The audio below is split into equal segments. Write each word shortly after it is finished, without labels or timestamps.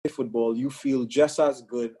football, you feel just as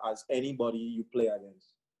good as anybody you play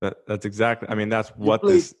against. That's exactly. I mean, that's You what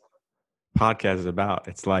play, this podcast is about.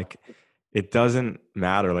 It's like, it doesn't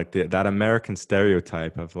matter. Like that American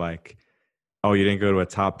stereotype of like, oh, you didn't go to a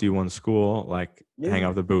top D1 school, like hang yeah,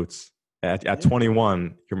 up the boots. At yeah.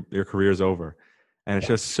 21, your career's over. And it's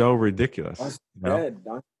just so ridiculous. That's You know? dead.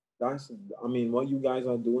 That's. I mean, what you guys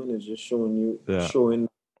are doing is just showing Yeah.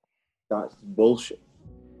 that's bullshit.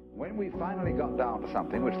 When we finally got down to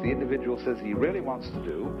something which the individual says he really wants to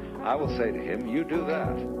do, I will say to him, you do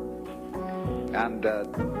that. And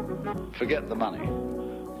forget the money.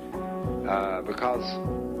 Because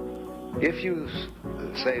if you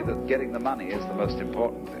say that getting the money is the most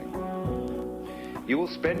important thing, you will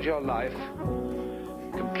spend your life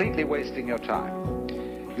completely wasting your time.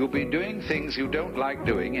 You'll be doing things you don't like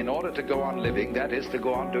doing in order to go on living, that is, to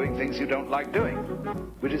go on doing things you don't like doing,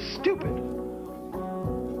 which is stupid.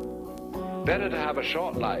 Better to have a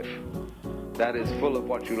short life that is full of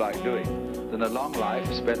what you like doing than a long life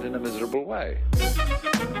spent in a miserable way.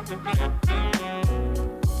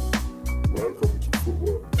 Welcome to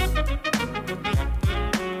Footwork.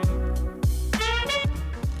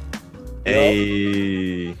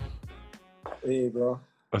 Hey. Hey, bro.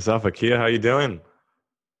 What's up, Akia? How you doing?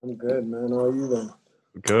 I'm good, man. How are you then?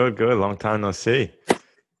 Good. Long time no see.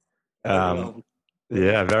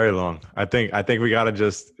 Yeah, very long. I think we gotta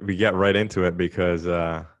we get right into it because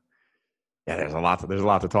there's a lot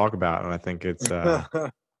to talk about, and I think it's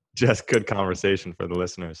just good conversation for the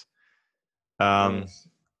listeners. Nice.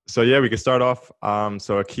 So yeah, we can start off.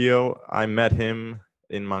 So Akil, I met him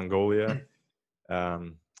in Mongolia.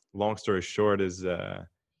 Long story short is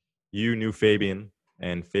you knew Fabian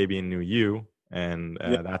and Fabian knew you, and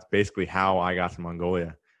that's basically how I got to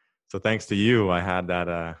Mongolia. So thanks to you, I had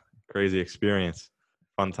that crazy experience,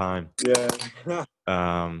 fun time. Yeah.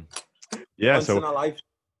 Yeah. Once so in a life.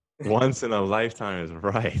 once in a lifetime is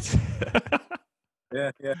right.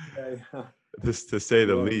 Yeah. Just to say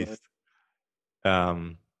the least.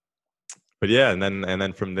 But yeah, and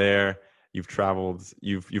then from there, you've traveled.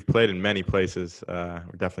 You've played in many places. We're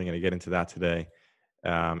definitely going to get into that today.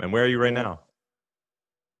 And where are you right now?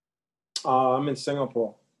 I'm in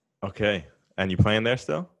Singapore. Okay, and you playing there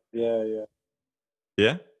still? Yeah.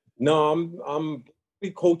 Yeah. No, I'm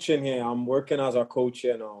coaching here. I'm working as a coach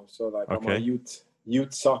here now. So like I'm a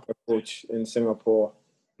youth soccer coach in Singapore.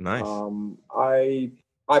 Nice.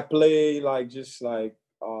 I play just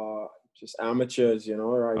amateurs,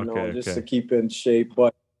 right now, just to keep in shape.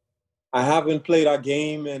 But I haven't played a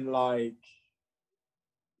game in like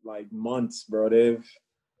months, bro. They've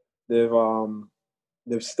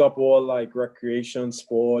stopped all like recreation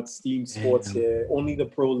sports, team sports here. Only the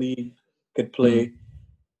pro league could play.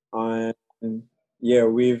 And yeah,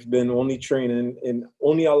 we've been only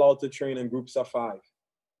allowed to train in groups of 5.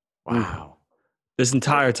 Wow. This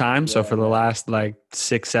entire time? So for the last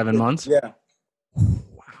 6-7 months? Yeah.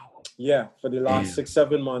 Wow. Yeah, for the last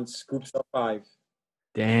 6-7 months, groups of 5.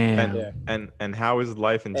 Damn. And how is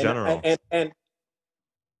life in general?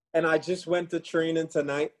 And I just went to training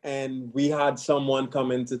tonight, and we had someone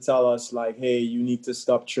come in to tell us like, hey, you need to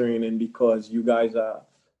stop training because you guys are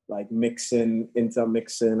like intermixing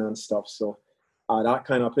and stuff. So that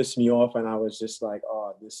kind of pissed me off, and I was just like,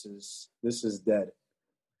 oh, this is dead.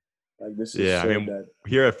 Like this is dead.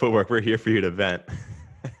 Here at Footwork, we're here for you to vent.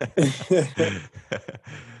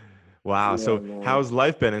 Wow. Yeah, so man. How's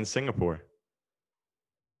life been in Singapore?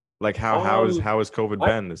 Like how has COVID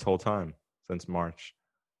been this whole time since March?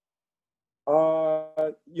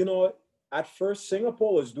 At first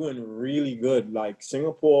Singapore was doing really good. Like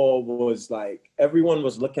Singapore was like, everyone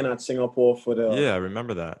was looking at Singapore for I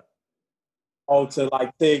remember that. How to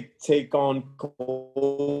like take on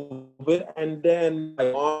COVID, and then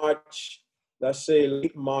March, let's say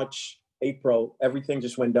late March, April, everything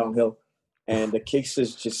just went downhill, and the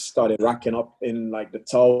cases just started racking up in like the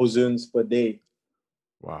thousands per day.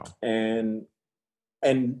 Wow. And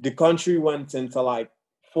the country went into like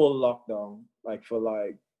full lockdown, like for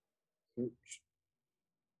like,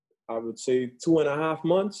 I would say 2.5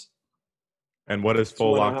 months. And what does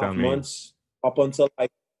full lockdown mean? Months up until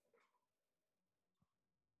like,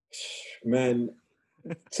 man,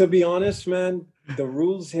 to be honest, man, the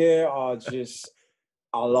rules here are just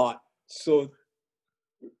a lot. So,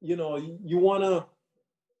 you want to,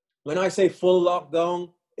 when I say full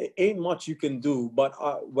lockdown, it ain't much you can do. But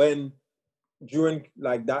during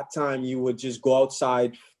like that time, you would just go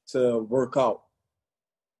outside to work out.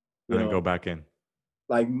 And then go back in.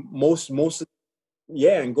 Like most,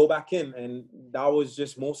 and go back in. And that was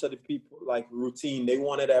just most of the people, like routine. They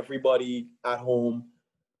wanted everybody at home,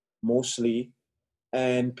 mostly.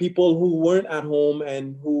 and people who weren't at home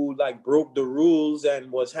and who like broke the rules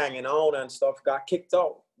and was hanging out and stuff got kicked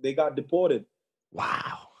out. They got deported.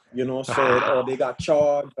 Wow. You know, so or they got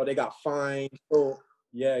charged or they got fined. So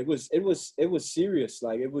yeah, it was serious.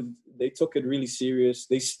 Like they took it really serious.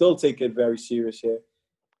 They still take it very serious here.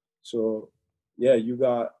 So yeah, you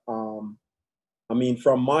got I mean,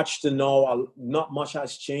 from March to now, not much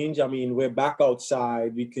has changed. I mean, we're back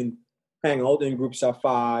outside. We can hang out in groups of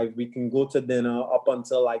 5. We can go to dinner up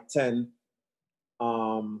until like 10.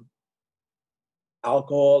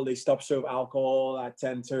 Alcohol, they stop serve alcohol at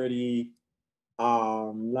 10:30.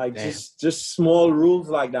 Like Damn. just small rules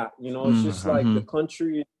like that. You know, it's just like the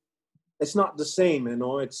country. It's not the same. You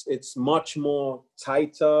know, it's much more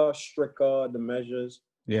tighter, stricter. The measures.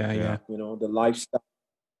 Yeah. You know, the lifestyle.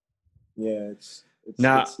 Yeah, it's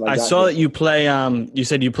now it's like I that saw here. that you play. You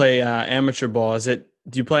said you play amateur ball. Do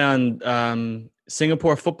you play on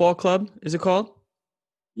Singapore Football Club? Is it called?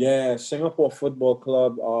 Yeah, Singapore Football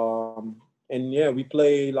Club. And yeah, we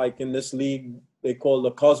play like in this league they call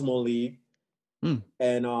the Cosmo League, and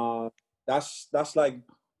that's like,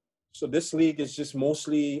 so this league is just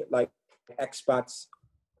mostly like expats.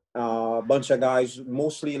 A bunch of guys,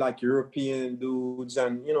 mostly like European dudes,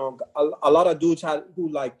 and you know, a lot of dudes who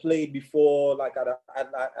like played before, like at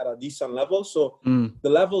a decent level. So the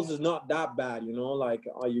levels is not that bad, you know. Like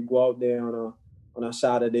you go out there on a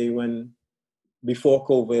Saturday before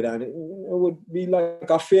COVID, and it would be like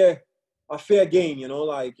a fair game, you know.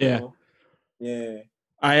 Like you know, yeah.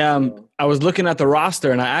 I was looking at the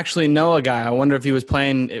roster, and I actually know a guy. I wonder if he was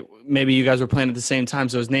playing. Maybe you guys were playing at the same time.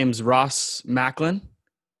 So his name's Ross Macklin.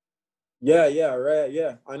 Yeah, right.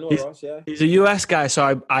 Yeah, I know Ross. Yeah, he's a U.S. guy.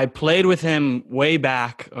 So I played with him way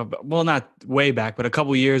back. Well, not way back, but a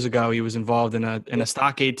couple years ago. He was involved in a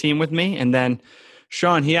Stockade team with me, and then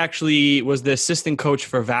Sean. He actually was the assistant coach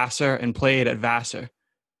for Vassar and played at Vassar.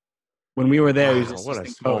 When we were there, he was what a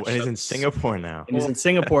assistant small. coach. And he's in Singapore now. And he's in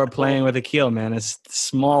Singapore playing with Akil, man. It's a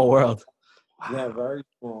small world. Yeah, very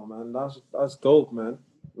small, man. That's dope, man.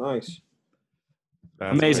 Nice.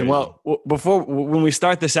 That's amazing. Crazy. Well, when we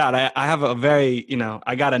start this out, I have a very,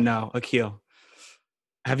 I got to know, Akil.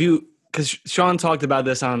 Have you, because Sean talked about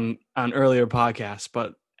this on earlier podcasts,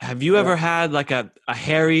 but have you ever had like a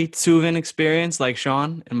hairy Tsuven experience like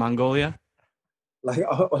Sean in Mongolia? Like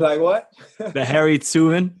what? The hairy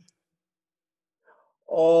Tsuven?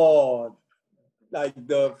 Oh, like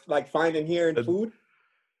finding here in food?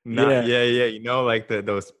 Yeah. You know, like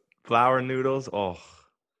those flour noodles? Oh,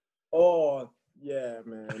 yeah,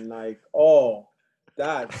 man. Like,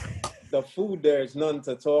 that the food there is none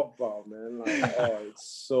to talk about, man. Like,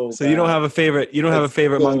 it's so So bad. You don't have a favorite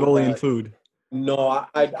so Mongolian food? No,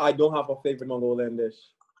 I don't have a favorite Mongolian dish.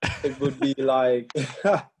 It would be like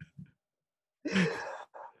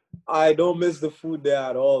I don't miss the food there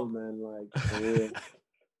at all, man. Like, yeah.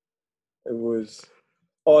 It was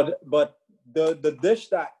but the dish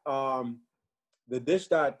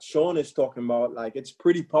that Sean is talking about, like, it's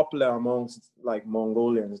pretty popular amongst like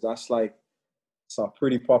Mongolians. That's like, it's a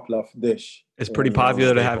pretty popular dish. It's pretty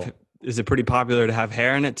popular to have. Is it pretty popular to have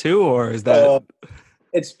hair in it too, or is that?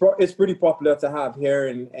 It's pretty popular to have hair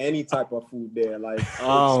in any type of food there. Like,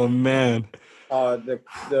 oh man,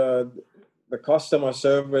 the customer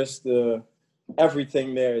service, the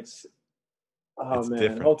everything there. It's man,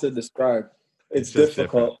 different. How to describe? It's difficult.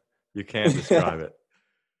 Different. You can't describe it.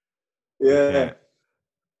 Yeah.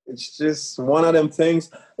 It's just one of them things.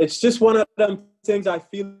 It's just one of them things I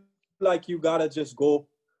feel like you gotta just go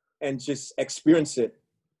and just experience it.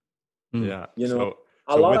 Yeah. You know,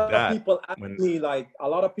 a lot of people ask me like,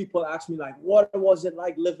 what was it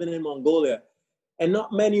like living in Mongolia? And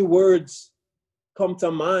not many words come to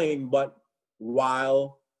mind, but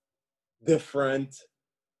wild, different,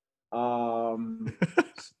 you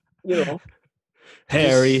know,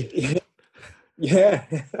 hairy. Yeah,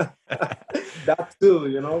 that too,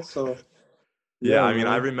 you know. So yeah, I mean,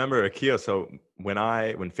 I remember Akil. So when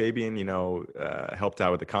Fabian, helped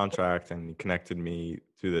out with the contract and connected me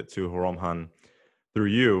to Horomhan through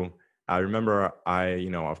you, I remember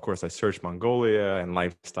of course I searched Mongolia and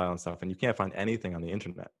lifestyle and stuff, and you can't find anything on the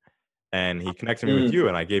internet. And he connected me with you,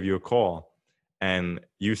 and I gave you a call, and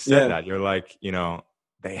you said that you're like,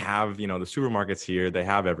 they have, the supermarkets here, they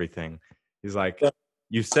have everything. He's like.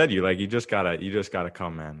 You said you just gotta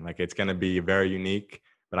come, man. Like, it's gonna be very unique,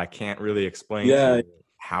 but I can't really explain to you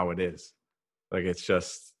how it is. Like, it's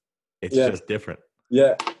just different.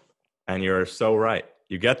 Yeah. And you're so right.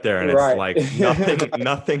 You get there and it's like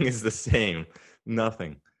nothing is the same.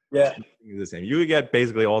 Nothing. Yeah. Nothing is the same. You get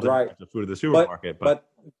basically all the types of food at the supermarket, but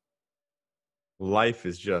life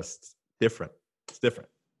is just different. It's different.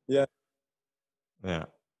 Yeah. Yeah.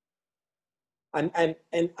 And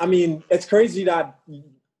I mean, it's crazy that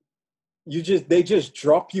they just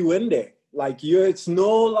drop you in there. Like it's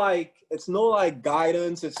no like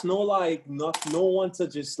guidance. It's no like no one to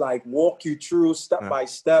just like walk you through step by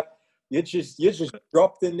step. You're just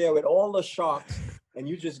dropped in there with all the sharks, and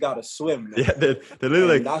you just gotta swim, man. Yeah, they're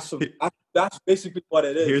literally like that's basically what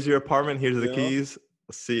it is. Here's your apartment. Here's the keys.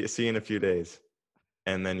 See you in a few days,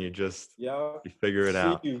 and then you figure it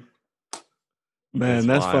out. Man, it's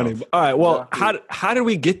that's wild. Funny. All right, well, how did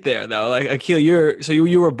we get there though? Like Akil,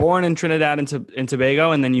 you were born in Trinidad and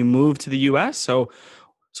Tobago, and then you moved to the U.S. So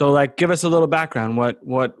like, give us a little background. What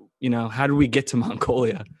how did we get to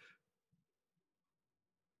Mongolia?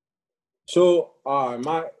 So I'm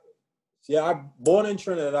born in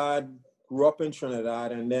Trinidad, grew up in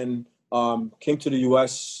Trinidad, and then came to the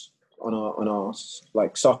U.S. on a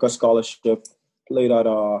like soccer scholarship. Played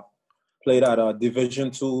at a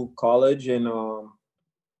Division II college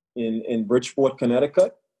in Bridgeport,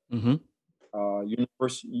 Connecticut. Mm-hmm.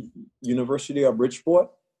 University of Bridgeport,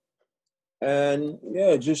 and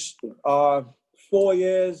just 4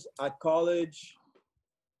 years at college.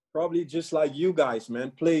 Probably just like you guys,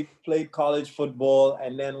 man. Played college football,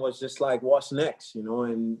 and then was just like, what's next,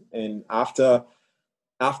 And after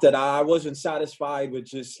that, I wasn't satisfied with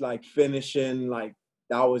just like finishing. Like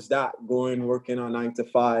that was that, working on 9 to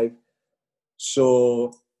 5.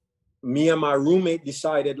 So me and my roommate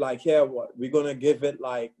decided like, yeah, we're gonna give it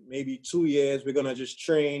like maybe 2 years. We're gonna just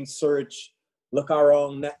train, search, look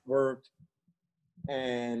around, network,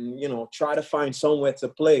 and try to find somewhere to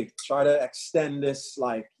play. Try to extend this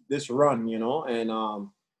run, and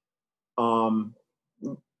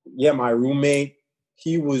my roommate,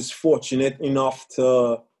 he was fortunate enough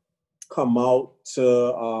to come out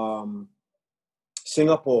to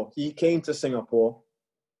Singapore. He came to Singapore,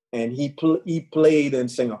 and he played in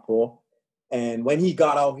Singapore. And when he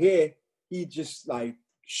got out here, he just like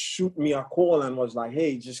shoot me a call and was like,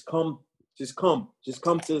 "Hey, just come to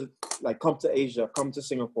Asia, come to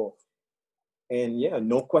Singapore." And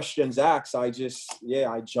no questions asked. I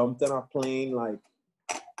jumped in a plane like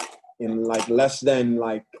in like less than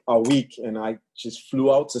like a week, and I just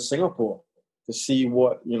flew out to Singapore to see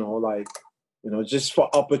what, just for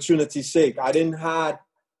opportunity's sake. I didn't had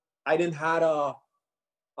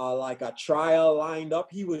a trial lined up.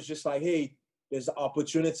 He was just like, "Hey, there's an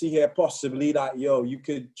opportunity here, possibly that you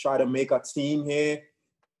could try to make a team here.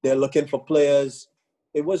 They're looking for players."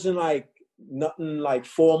 It wasn't like nothing like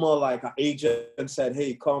formal, like an agent said,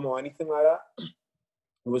 "Hey, come," or anything like that.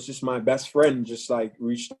 It was just my best friend just like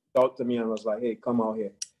reached out to me and was like, "Hey, come out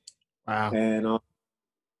here." Wow. And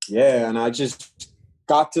and I just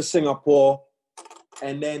got to Singapore,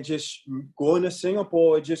 and then just going to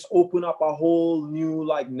Singapore, it just opened up a whole new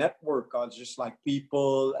like network of just like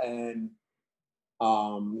people and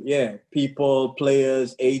people,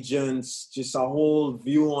 players, agents, just a whole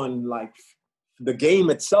view on like the game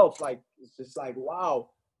itself. Like it's just like, wow,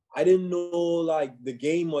 I didn't know like the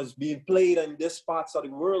game was being played in this parts of the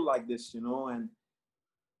world like this, and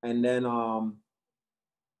then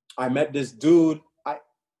I met this dude.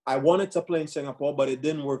 I wanted to play in Singapore, but it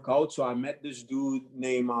didn't work out. So I met this dude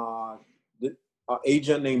named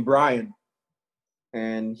agent named Brian,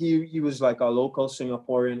 and he was like a local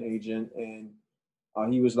Singaporean agent, and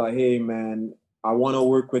he was like, "Hey man, I want to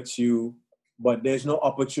work with you, but there's no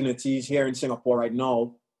opportunities here in Singapore right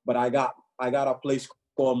now. But I got a place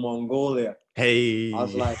called Mongolia." Hey, I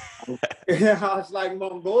was like,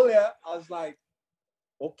 Mongolia. I was like,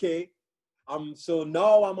 okay. So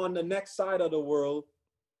now I'm on the next side of the world.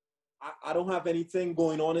 I don't have anything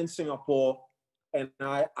going on in Singapore, and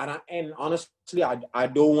honestly, I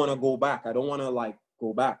don't want to go back. I don't want to like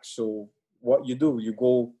go back. So what you do? You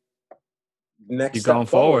go next. You're going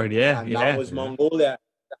forward, yeah. That was Mongolia.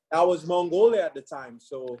 That was Mongolia at the time.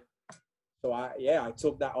 So I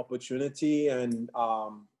took that opportunity, and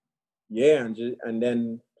and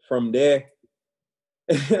then from there,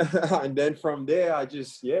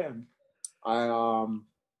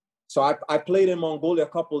 I played in Mongolia a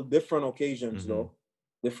couple different occasions, though.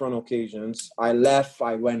 Different occasions. I left,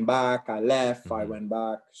 I went back, I left, I went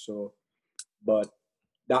back. So, but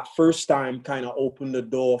that first time kind of opened the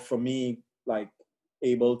door for me, like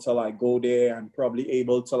able to like go there, and probably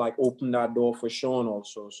able to like open that door for Sean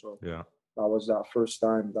also. So yeah, that was that first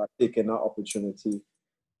time that taking that opportunity.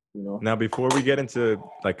 Now, before we get into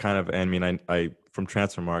like kind of, I mean, I from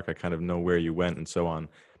Transfermarkt, I kind of know where you went and so on.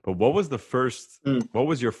 But what was what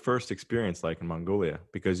was your first experience like in Mongolia?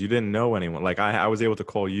 Because you didn't know anyone. Like I was able to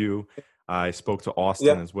call you. I spoke to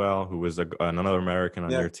Austin as well, who was another American on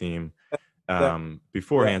your team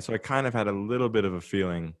beforehand. So I kind of had a little bit of a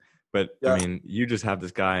feeling. But Yeah. I mean, you just have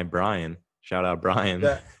this guy Brian. Shout out Brian.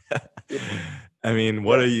 Yeah. I mean,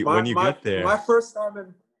 what are you when you get there? My first time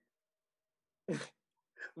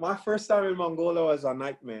in Mongolia was a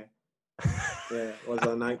nightmare. Yeah, it was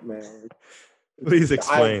a nightmare. Please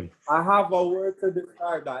explain. I have a word to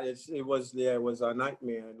describe that. It was a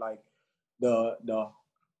nightmare. Like the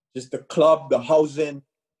just the club, the housing,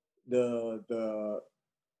 the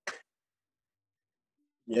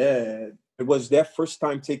yeah. It was their first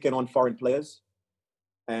time taking on foreign players.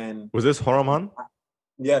 And was this Horomon?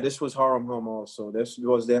 Yeah, this was Haram also. This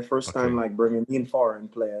was their first time like bringing in foreign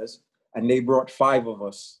players, and they brought 5 of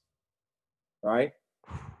us, right?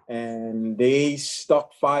 And they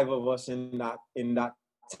stuck 5 of us in that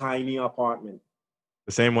tiny apartment.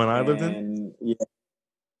 The same one I lived in?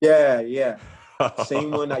 Yeah.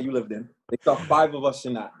 Same one that you lived in. They stuck 5 of us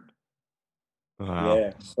in that. Wow.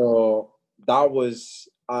 Yeah. So that was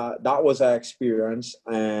our experience,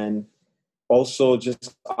 and also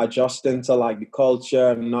just adjusting to like the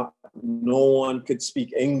culture. No one could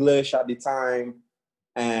speak English at the time,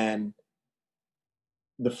 and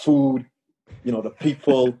the food, the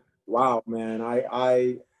people. Wow, man.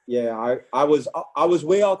 I was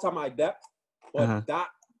way out of my depth, but that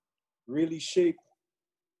really shaped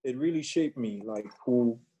me, like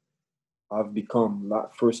who I've become.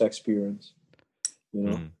 That first experience,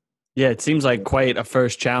 Yeah, it seems like quite a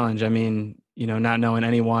first challenge. I mean, not knowing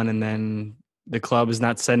anyone, and then the club is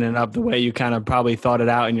not setting it up the way you kind of probably thought it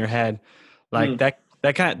out in your head. Like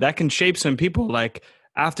that can shape some people. Like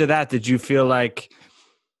after that, did you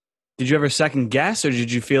ever second guess, or did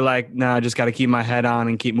you feel like, nah, I just got to keep my head on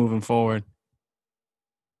and keep moving forward?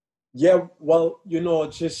 Yeah, well,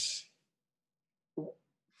 just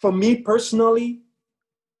for me personally,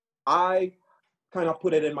 I kind of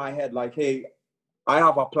put it in my head like, hey, I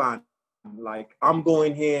have a plan. Like, I'm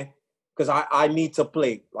going here because I need to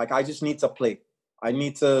play. Like, I just need to play. I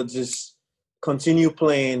need to just continue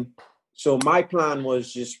playing. So my plan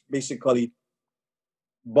was just basically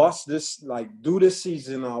bust this, like do the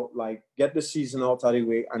season out, like get the season out of the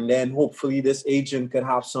way, and then hopefully this agent could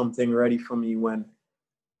have something ready for me when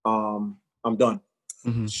I'm done.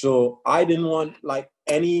 Mm-hmm. So I didn't want like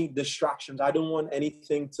any distractions. I didn't want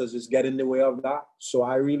anything to just get in the way of that. So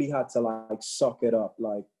I really had to like suck it up,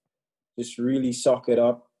 like just really suck it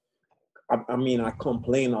up. I mean, I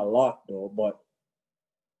complain a lot though, but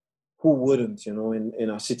who wouldn't, in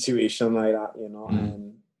a situation like that,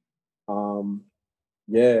 Mm-hmm.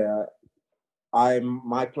 and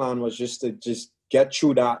my plan was just to just get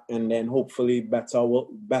through that, and then hopefully better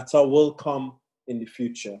will come in the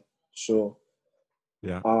future. So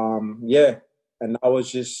and that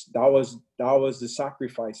was the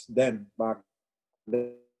sacrifice then, back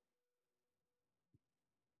then.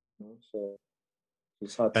 So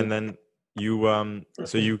just had to. And then you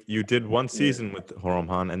so you did one season with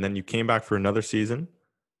Horomon, and then you came back for another season,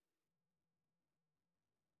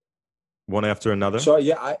 one after another. So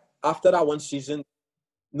after that one season,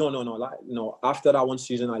 no. After that one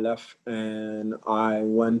season, I left and I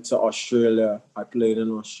went to Australia. I played in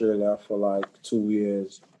Australia for like 2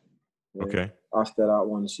 years. Yeah, okay. After that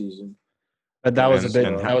one season. But that was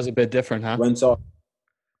a bit different, huh? Went to.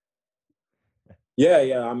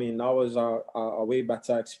 Yeah. I mean, that was a way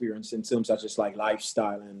better experience in terms of just like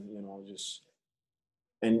lifestyle and just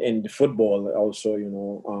and the football also.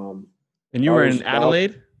 And you were in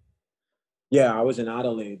Adelaide. Yeah, I was in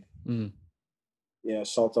Adelaide. Mm. Yeah,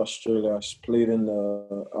 South Australia. I played in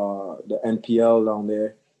the NPL down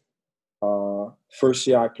there. First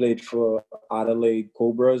year I played for Adelaide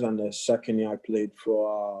Cobras, and the second year I played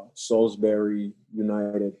for Salisbury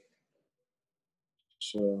United.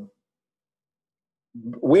 So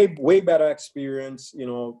way better experience.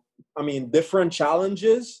 I mean, different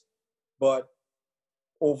challenges, but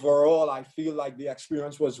overall I feel like the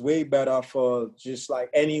experience was way better for just like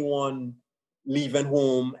anyone leaving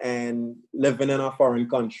home and living in a foreign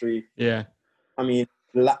country. Yeah. I mean,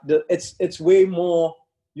 it's way more.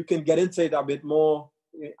 You can get into it a bit more.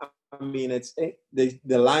 I mean, it's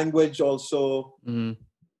the language also,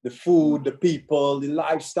 the food, the people, the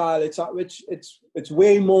lifestyle. It's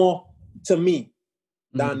way more to me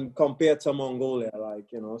than compared to Mongolia. Like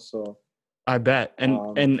so. I bet.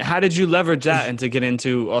 And how did you leverage that and to get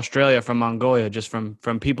into Australia from Mongolia? Just from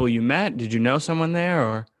people you met? Did you know someone there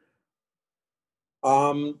or?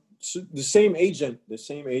 So the same agent Oh,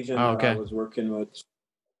 okay. that I was working with,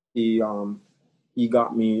 he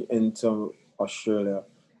got me into Australia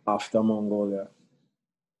after Mongolia,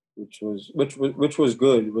 which was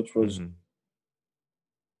good, which was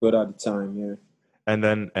good at the time, yeah. And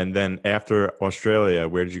then after Australia,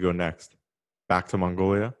 where did you go next? Back to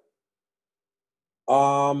Mongolia?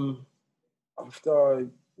 After,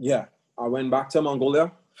 yeah, I went back to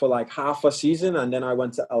Mongolia for like half a season, and then I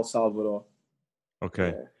went to El Salvador.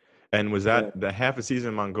 Okay. Yeah. And was that the half a season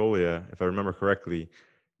in Mongolia, if I remember correctly,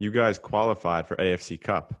 you guys qualified for AFC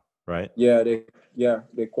Cup, right? Yeah,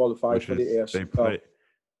 they qualified Which for the is AFC Cup.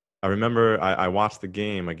 I remember I watched the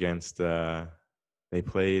game against they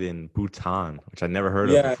played in Bhutan, which I'd never heard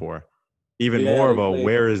of before. Even more of a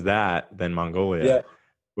where is that than Mongolia. Yeah.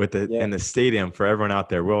 With in the stadium, for everyone out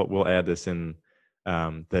there, we'll add this in.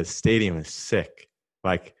 The stadium is sick.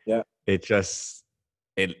 Like it just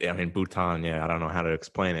I mean Bhutan, I don't know how to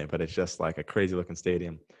explain it, but it's just like a crazy looking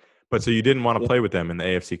stadium. But so you didn't want to play with them in the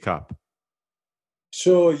AFC Cup?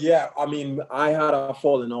 So I mean, I had a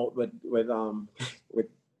falling out with with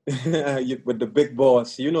the big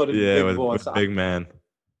boss. You know the big boss. With big man.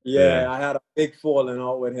 I had a big falling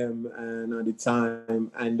out with him, and at the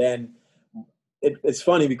time, and then it's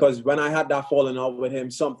funny because when I had that falling out with him,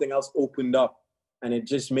 something else opened up, and it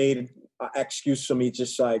just made an excuse for me,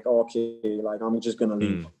 just like, okay, like I'm just gonna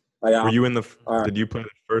leave. Like, were you in did you play the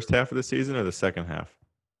first half of the season or the second half?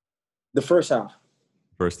 The first half.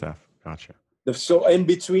 First half, gotcha. So in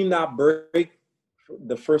between that break,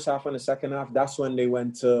 the first half and the second half, that's when they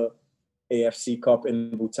went to AFC Cup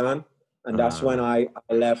in Bhutan, and that's when I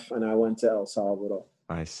left and I went to El Salvador.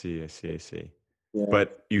 I see. Yeah.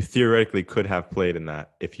 But you theoretically could have played in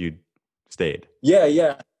that if you stayed. Yeah.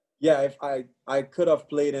 If I could have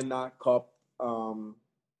played in that cup,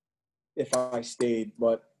 if I stayed.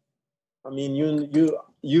 But I mean,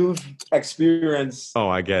 you've experienced. Oh,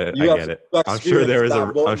 I get it. I'm sure there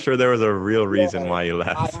was a real reason why you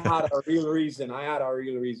left. I had a real reason.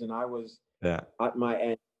 I was at my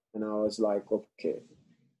end, and I was like, okay,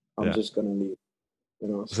 I'm just gonna leave.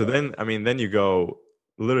 So then you go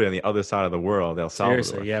literally on the other side of the world, El Salvador.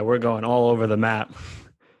 Seriously, we're going all over the map.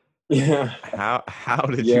 Yeah. How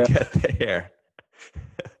did you get there?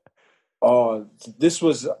 This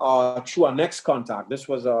was through our next contact. This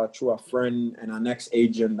was through a friend and our next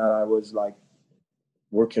agent that I was like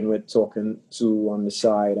working with, talking to on the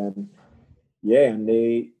side, and and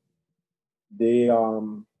they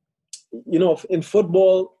in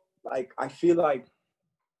football, like I feel like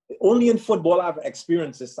only in football I've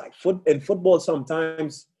experienced this. Like in football,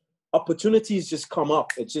 sometimes opportunities just come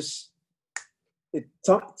up.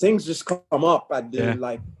 Things just come up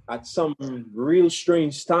at some real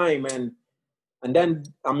strange time, and then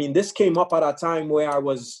I mean this came up at a time where I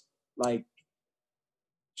was like,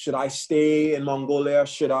 should I stay in Mongolia?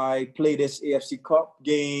 Should I play this AFC Cup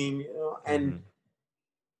game? And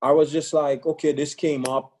I was just like, okay, this came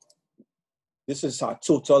up. This is a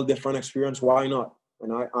total different experience. Why not?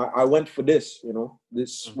 And I went for this.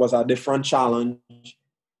 This was a different challenge.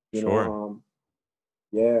 And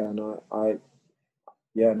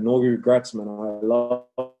no regrets, man. I loved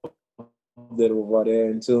it over there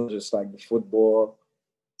until just like the football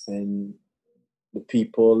and the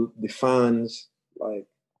people, the fans, like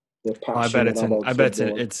they're passionate about I bet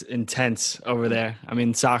it's intense over there. I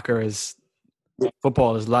mean,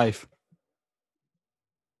 football is life.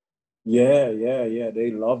 Yeah.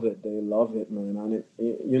 They love it. Man. And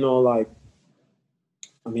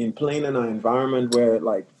I mean, playing in an environment where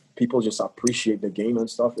like people just appreciate the game and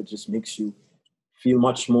stuff, it just makes you feel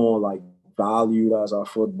much more like valued as a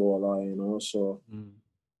footballer, so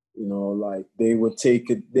like they would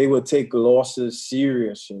take losses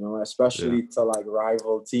serious, especially to like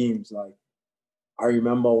rival teams. Like I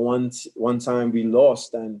remember one time we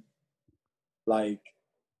lost, and like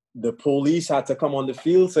the police had to come on the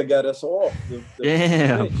field to get us off.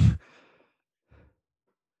 Damn.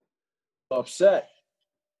 Upset.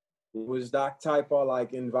 It was that type of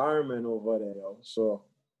like environment over there, so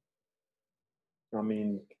I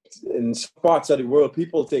mean, in parts of the world,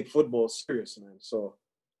 people take football serious, man. So,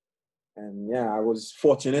 and I was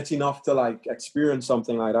fortunate enough to like experience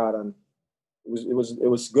something like that, and it was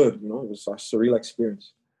good. It was a surreal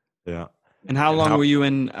experience. Yeah. And how long were you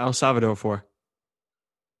in El Salvador for?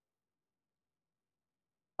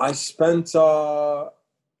 I spent a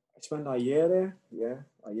year there. Yeah,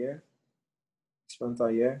 a year. Spent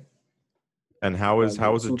a year. And how was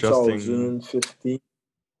adjusting? 2015.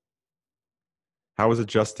 How was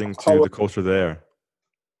adjusting to the culture there?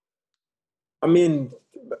 I mean,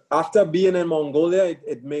 after being in Mongolia,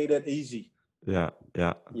 it made it easy. Yeah.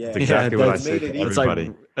 That's exactly what I say to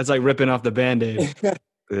everybody. It's like ripping off the Band-Aid.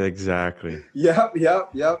 Exactly.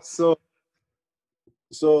 Yep.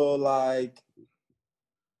 So like,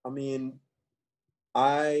 I mean,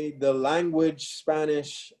 the language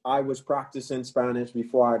Spanish, I was practicing Spanish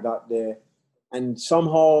before I got there. And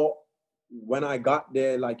somehow when I got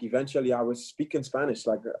there, like eventually I was speaking Spanish.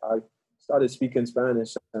 Like I started speaking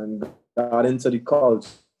Spanish and got into the culture,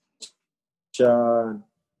 and,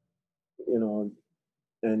 you know,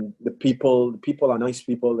 and the people are nice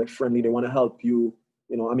people. They're friendly. They want to help you.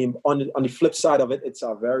 You know, I mean, on the flip side of it, it's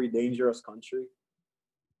a very dangerous country.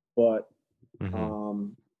 But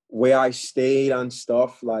where I stayed and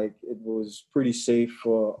stuff, like, it was pretty safe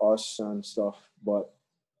for us and stuff. But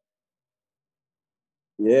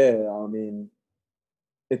yeah, I mean,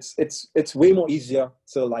 it's way more easier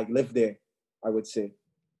to like live there, I would say.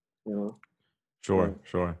 You know. Sure.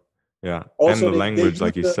 Yeah. Also, and the language,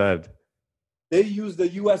 like you said. They use the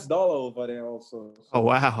US dollar over there also. So. Oh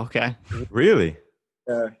wow! Okay. Really?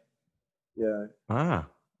 Yeah. Ah.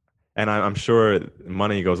 And I'm sure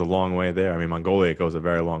money goes a long way there. I mean, Mongolia goes a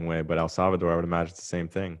very long way, but El Salvador, I would imagine it's the same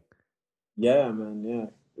thing. Yeah, man. Yeah,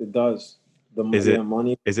 it does.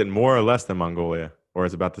 Money. Is it more or less than Mongolia, or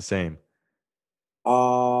is it about the same?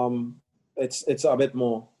 It's a bit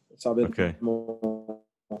more. It's a bit more.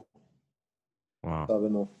 Wow. It's a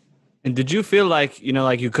bit more. And did you feel like, you know,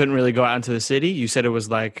 like you couldn't really go out into the city? You said it was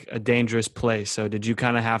like a dangerous place. So did you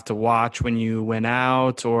kind of have to watch when you went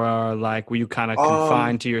out, or like were you kind of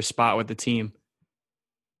confined to your spot with the team?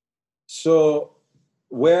 So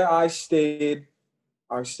where I stayed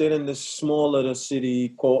in this small little city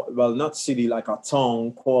called, well, not city, like a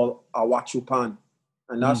town called Ahuachupan.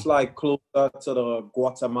 And that's like closer to the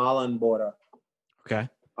Guatemalan border. Okay.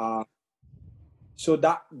 So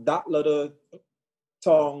that little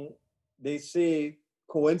town, they say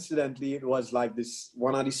coincidentally it was like this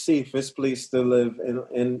one of the safest place to live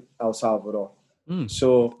in El Salvador.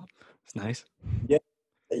 So it's nice.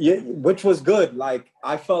 Yeah, which was good. Like,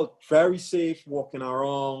 I felt very safe walking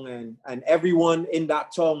around, and everyone in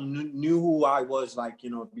that town knew who I was. Like,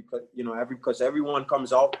 you know, because everyone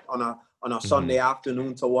comes out on a Sunday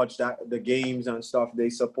afternoon to watch the games and stuff. They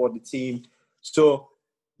support the team. So,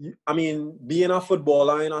 I mean, being a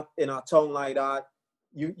footballer in a town like that,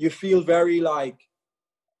 you feel very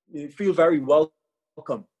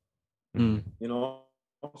welcome. You know,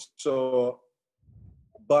 so.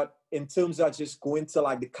 But in terms of just going to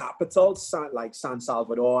like the capital, like San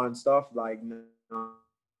Salvador and stuff, like,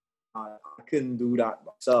 I couldn't do that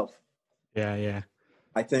myself. Yeah.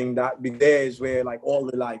 I think that there is where like all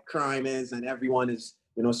the like crime is, and everyone is,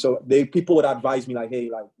 you know. So people would advise me like, hey,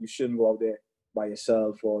 like, you shouldn't go out there by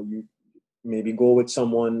yourself, or you maybe go with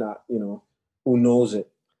someone that, you know, who knows it.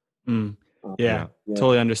 Yeah,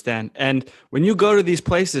 totally understand. And when you go to these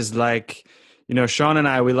places, like, you know, Sean and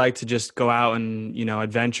I, we like to just go out and, you know,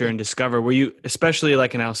 adventure and discover. Were you, especially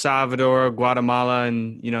like in El Salvador, Guatemala,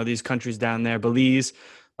 and, you know, these countries down there, Belize,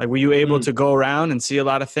 like, were you able to go around and see a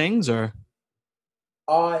lot of things, or?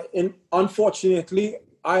 Unfortunately,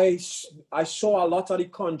 I saw a lot of the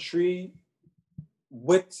country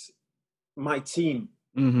with my team,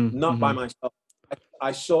 not by myself.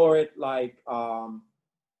 I saw it like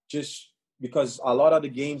just because a lot of the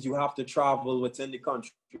games you have to travel within the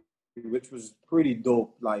country, which was pretty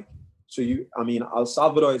dope. Like, so El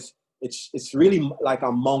Salvador it's really like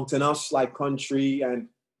a mountainous like country, and,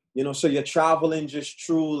 you know, so you're traveling just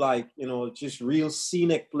through like, you know, just real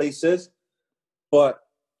scenic places. But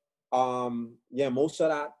most of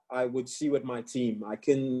that I would see with my team. I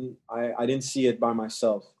didn't see it by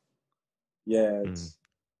myself. Yeah,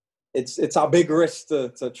 it's a big risk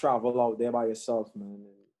to travel out there by yourself, man,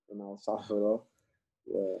 in El Salvador.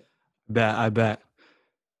 Yeah. I bet.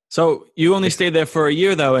 So you only stayed there for a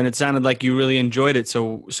year, though, and it sounded like you really enjoyed it.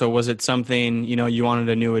 So was it something, you know, you wanted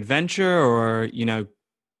a new adventure, or, you know,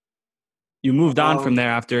 you moved on from there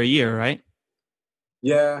after a year, right?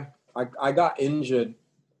 Yeah, I got injured.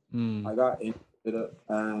 I got injured,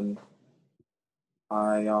 and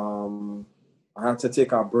I had to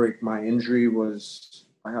take a break. My injury was,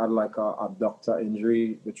 I had like a abductor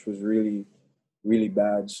injury, which was really, really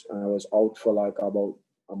bad. And I was out for like about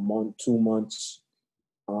a month, 2 months.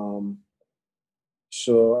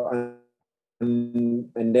 So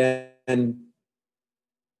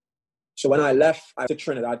when I left, I went to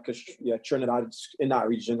Trinidad, because Trinidad, in that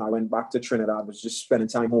region. I went back to Trinidad, was just spending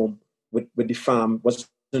time home with the fam, wasn't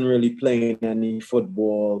really playing any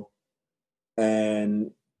football.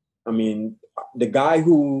 And I mean,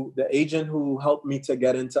 the agent who helped me to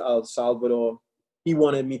get into El Salvador, he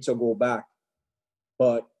wanted me to go back,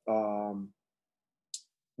 but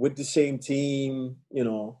with the same team, you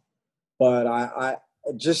know. But I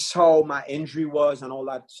just, how my injury was and all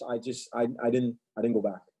that, I didn't go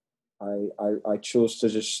back. I chose to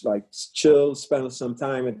just like chill, spend some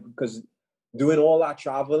time, because doing all that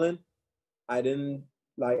traveling, I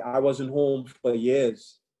wasn't home for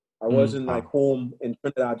years. I wasn't like home in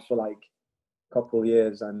Trinidad for like a couple of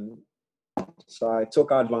years, and So I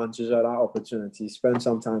took advantage of that opportunity, spent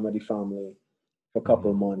some time with the family for a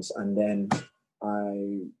couple of months, and then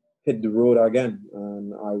I hit the road again,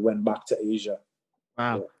 and I went back to Asia.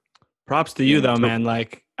 Wow. Yeah. Props to you though, man.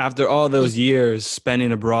 Like after all those years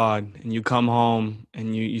spending abroad and you come home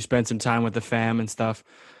and you spend some time with the fam and stuff,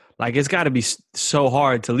 like it's got to be so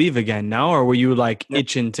hard to leave again, no? Or were you like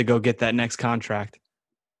itching to go get that next contract?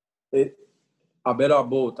 A bit of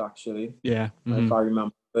both, actually. Yeah. Mm-hmm. If I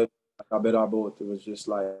remember it, a bit of both. It was just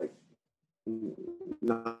like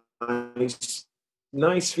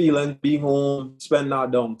nice feeling, be home, spend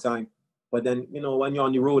that downtime. But then, you know, when you're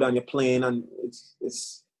on the road and you're playing, and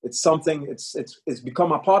it's something, it's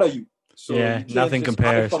become a part of you. So yeah, nothing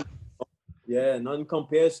compares. Nothing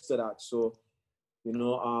compares to that. So, you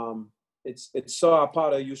know, it's so a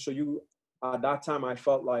part of you. So you, at that time, I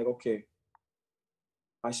felt like, okay,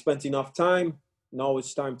 I spent enough time. Now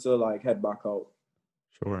it's time to like head back out.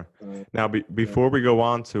 Sure. Now, before we go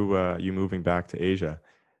on to you moving back to Asia,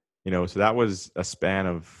 you know, so that was a span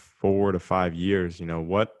of 4 to 5 years. You know,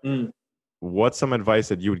 what's some advice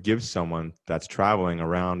that you would give someone that's traveling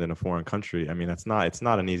around in a foreign country? I mean, it's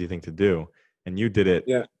not an easy thing to do, and you did it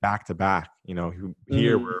back to back. You know,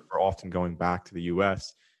 here we're often going back to the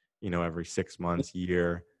U.S. You know, every 6 months,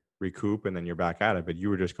 year, recoup, and then you're back at it. But you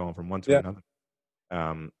were just going from one to another.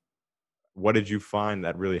 What did you find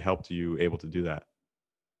that really helped you able to do that?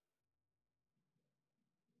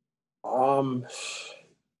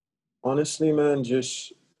 Honestly, man,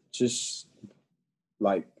 just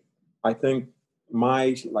like, I think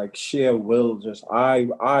my like sheer will, just I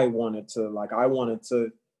wanted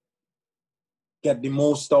to get the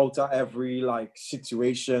most out of every like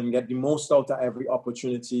situation, get the most out of every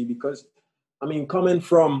opportunity, because I mean, coming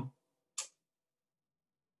from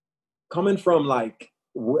like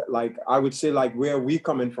I would say, like where we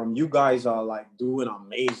coming from, you guys are like doing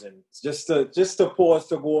amazing. Just to pause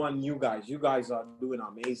to go on, you guys are doing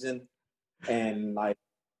amazing, and like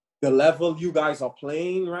the level you guys are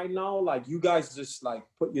playing right now, like you guys just like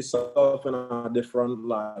put yourself in a different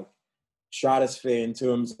like stratosphere in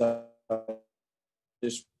terms of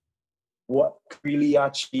just what really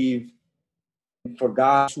achieved. For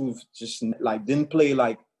guys who've just like didn't play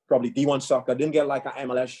like probably D1 soccer, didn't get like an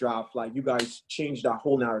MLS draft, like you guys changed that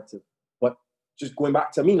whole narrative. But just going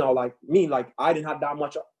back to me now, like I didn't have that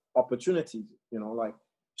much opportunity, you know, like,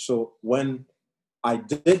 so when I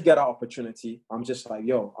did get an opportunity, I'm just like,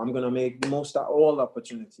 yo, I'm going to make the most of all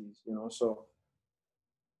opportunities, you know, so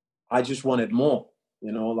I just wanted more,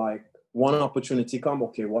 you know, like one opportunity come,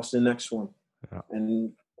 okay, what's the next one? Yeah. And,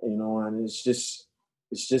 you know, and it's just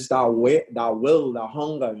that way, that will, that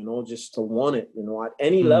hunger, you know, just to want it, you know, at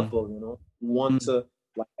any level, you know, want to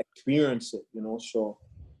like experience it, you know, so,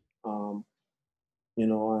 you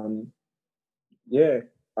know, and yeah,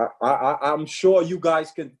 I'm sure you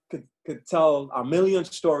guys could tell a million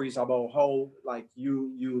stories about how like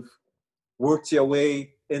you've worked your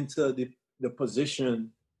way into the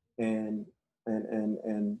position and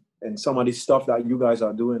some of the stuff that you guys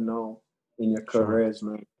are doing now in your careers,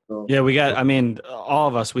 man. So, yeah, I mean, all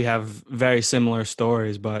of us, we have very similar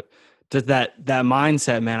stories, but just that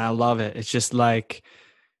mindset, man, I love it. It's just like,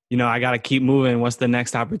 you know, I got to keep moving. What's the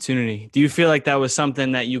next opportunity? Do you feel like that was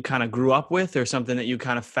something that you kind of grew up with, or something that you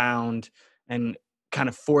kind of found and kind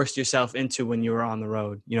of forced yourself into when you were on the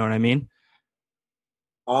road? You know what I mean?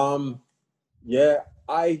 Yeah,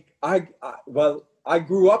 well, I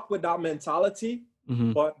grew up with that mentality,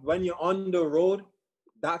 but when you're on the road,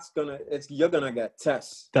 you're gonna get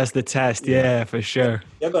tests. That's the test. Yeah, for sure.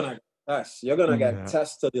 You're gonna get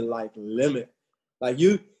tests to the like limit.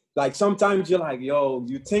 Like sometimes you're like, yo,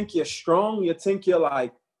 you think you're strong, you think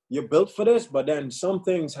you're built for this, but then some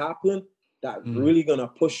things happen that really gonna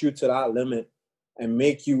push you to that limit and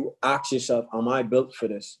make you ask yourself, am I built for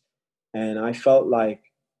this? And I felt like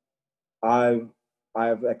I've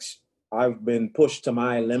been pushed to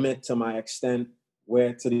my limit, to my extent,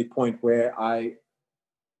 where to the point where I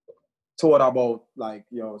thought about like,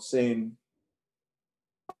 saying,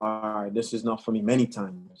 all right, this is not for me many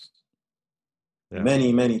times. Yeah.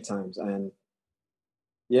 Many times. And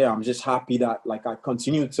yeah, I'm just happy that like I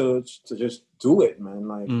continue to just do it, man.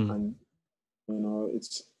 Like, and you know,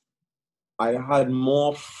 I had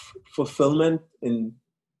more fulfillment in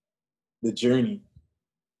the journey.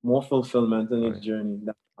 More fulfillment in the journey.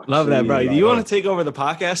 Love that, bro. Do you want to take over the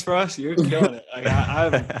podcast for us? You're killing it.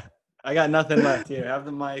 I got nothing left here. Have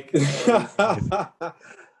the mic. It's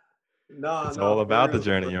all about the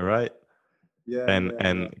journey. You're right. Yeah.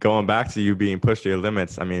 And going back to you being pushed to your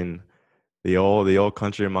limits. I mean, the old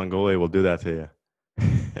country of Mongolia will do that to you.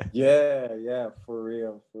 Yeah, for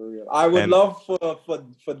real. I would love for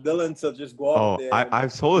Dylan to just go up there.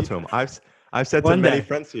 I've told it to him. I've said to many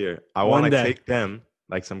friends here, I want to take them,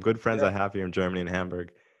 like some good friends I have here in Germany and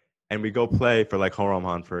Hamburg, and we go play for like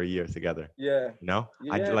Horomhan for a year together. Yeah. You know?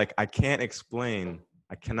 Yeah. I cannot explain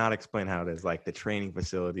how it is. Like the training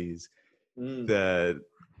facilities, the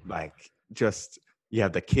like just you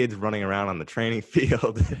have the kids running around on the training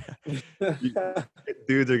field.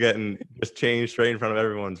 Dudes are getting just changed straight in front of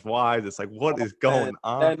everyone's wives. It's like, what is going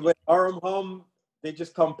on? And with Horomhan, they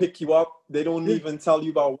just come pick you up. They don't even tell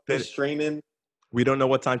you about this training. We don't know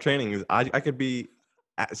what time training is. I could be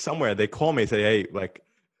somewhere. They call me and say, hey, like,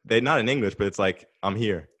 they're not in English, but it's like, I'm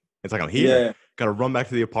here. It's like, I'm here. Yeah. Got to run back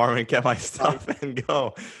to the apartment, get my stuff, and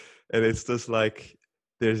go. And it's just like,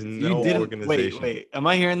 there's no organization. Wait. Am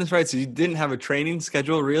I hearing this right? So you didn't have a training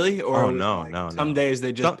schedule, really? Or no. Some days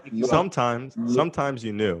they just... Sometimes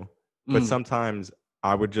you knew. But sometimes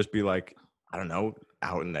I would just be like, I don't know,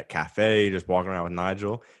 out in that cafe, just walking around with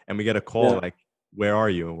Nigel. And we get a call like, where are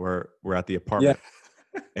you? We're at the apartment.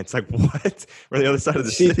 Yeah. It's like, what? We're on the other side of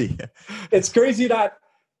the city. It's crazy that,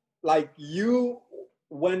 like, you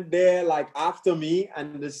went there, like, after me,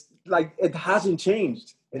 and this, like, it hasn't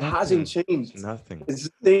changed. It hasn't changed. Nothing. It's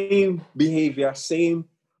the same behavior, same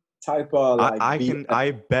type of, like...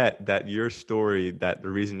 I bet that your story, that the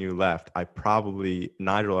reason you left,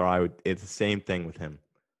 Nigel or I would, it's the same thing with him,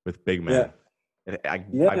 with Big Man.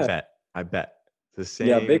 Yeah. I bet. It's the same.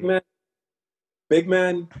 Yeah, Big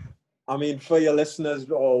Man, I mean, for your listeners,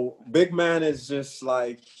 Big Man is just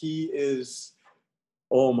like, he is,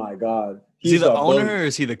 oh my God. Is he the owner or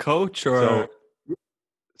is he the coach? Or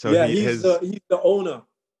he's the owner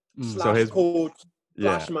 / coach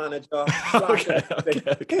 / manager.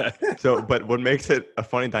 Okay. So, but what makes it a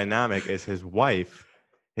funny dynamic is his wife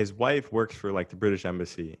works for like the British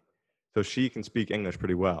Embassy. So she can speak English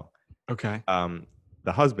pretty well. Okay.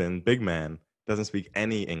 The husband, Big Man, doesn't speak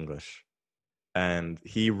any English. And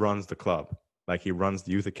he runs the club. Like he runs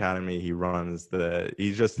the youth academy.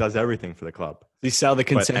 He just does everything for the club. Does he sell the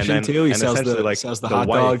concession too? He sells the hot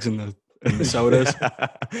dogs and the sodas.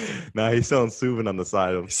 No, he's selling Subin on the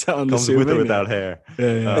side. Comes with or without hair.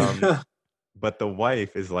 Yeah. But the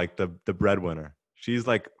wife is like the breadwinner. She's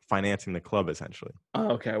like financing the club essentially.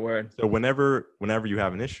 Oh, okay, word. So whenever you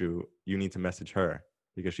have an issue, you need to message her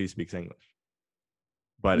because she speaks English.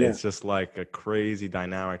 But it's just like a crazy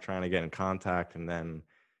dynamic trying to get in contact, and then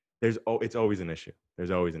it's always an issue.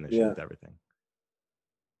 There's always an issue with everything.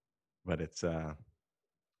 But it's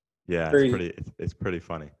it's pretty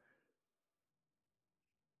funny.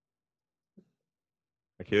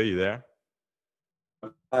 Akil, you there?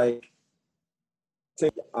 I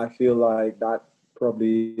feel like that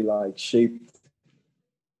probably like shaped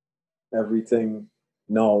everything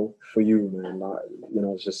now for you, man.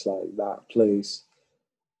 It's just like that place.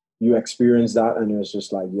 You experienced that, and it was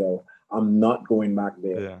just like, yo, I'm not going back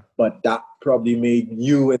there. Yeah. But that probably made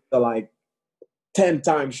you into like 10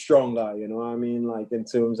 times stronger, you know what I mean? Like in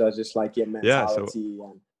terms of just like your mentality.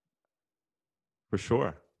 For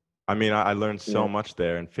sure. I mean, I learned so much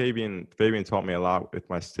there. And Fabian taught me a lot with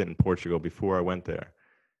my stint in Portugal before I went there.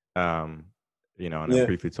 And I'm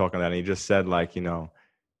briefly talking about that. And he just said, like,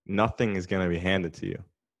 nothing is going to be handed to you.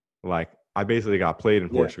 Like, I basically got played in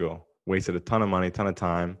Portugal, wasted a ton of money, ton of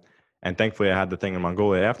time. And thankfully I had the thing in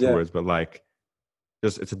Mongolia afterwards, but like,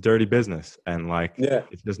 it's a dirty business. And like,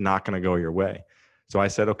 it's just not going to go your way. So I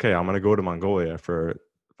said, okay, I'm going to go to Mongolia for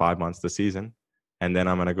 5 months this season. And then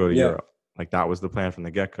I'm going to go to Europe. Like that was the plan from the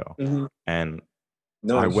get-go. Mm-hmm. And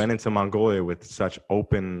I went into Mongolia with such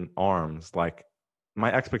open arms. Like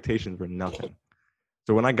my expectations were nothing.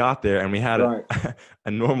 So when I got there and we had a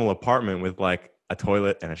normal apartment with like a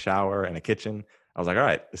toilet and a shower and a kitchen, I was like, all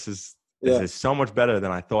right, this is so much better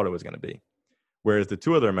than I thought it was going to be. Whereas the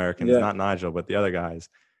two other Americans, not Nigel, but the other guys,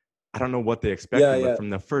 I don't know what they expected, but from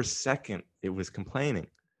the first second, it was complaining.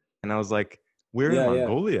 And I was like, we're in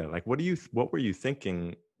Mongolia. Like, what were you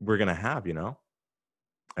thinking we're going to have,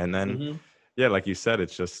 And then, like you said,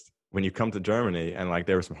 it's just when you come to Germany and like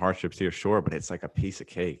there were some hardships here, sure, but it's like a piece of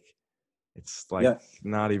cake. It's like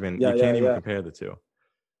not even, you can't even compare the two,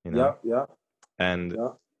 And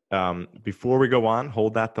before we go on,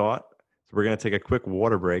 hold that thought. So we're going to take a quick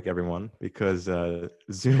water break, everyone, because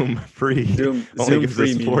Zoom only gives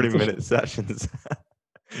us 40-minute sessions.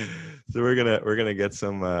 So we're gonna get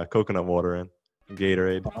some coconut water in,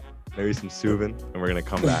 Gatorade, maybe some Subin, and we're gonna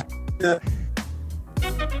come back.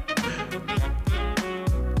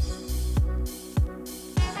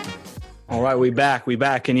 All right, we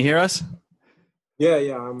back. Can you hear us? Yeah.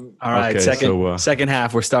 All right, okay, second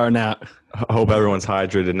half. We're starting out. I hope everyone's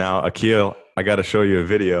hydrated now. Akil, I got to show you a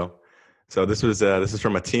video. So this is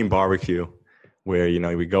from a team barbecue where,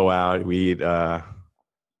 we go out, we eat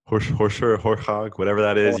horchag, whatever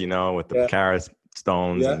that is, with the carrots,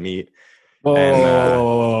 stones, and meat.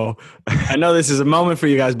 Whoa. I know this is a moment for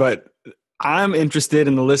you guys, but I'm interested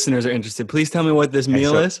and the listeners are interested. Please tell me what this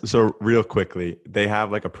meal is. So real quickly, they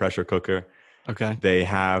have like a pressure cooker. Okay. They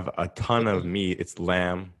have a ton of meat. It's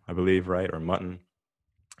lamb, I believe, right? Or mutton.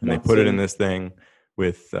 And they put it in this thing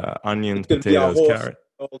with onions, potatoes, carrot.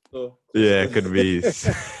 Also. Yeah, it could be.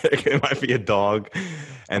 It might be a dog.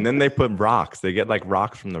 And then they put rocks. They get like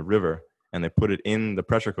rocks from the river and they put it in the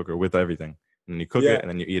pressure cooker with everything. And you cook it and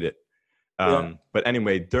then you eat it. But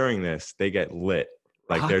anyway, during this, they get lit.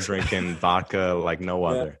 Like they're drinking vodka like no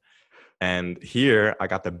other. And here I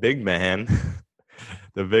got the big man,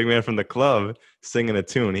 the big man from the club singing a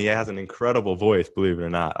tune. He has an incredible voice, believe it or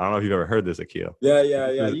not. I don't know if you've ever heard this, Akil.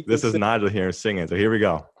 Yeah. This is Nigel here singing. So here we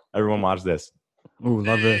go. Everyone watch this. Ooh,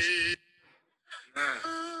 love this.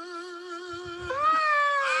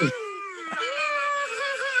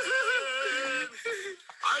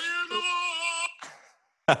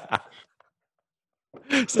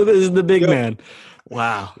 So this is the big man.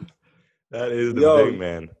 Wow. That is the big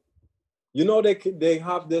man. They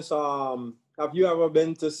have this have you ever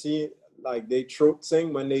been to see like they throat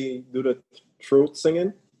sing when they do the throat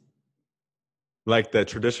singing? Like the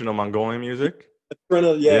traditional Mongolian music?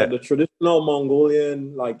 The traditional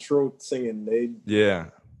Mongolian like throat singing.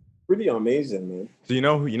 Pretty amazing, man. So you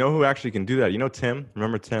know who actually can do that? You know Tim?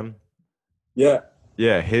 Remember Tim? Yeah.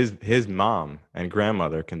 Yeah, his mom and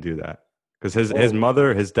grandmother can do that. Because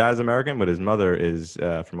his dad's American, but his mother is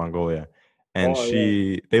from Mongolia. And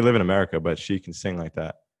they live in America, but she can sing like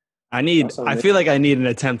that. I feel like I need an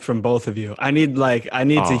attempt from both of you. I need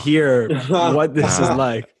to hear what this is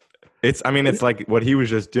like. It's like what he was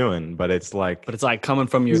just doing, but it's like coming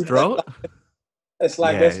from your throat. It's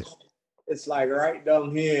like it's like right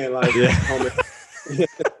down here, like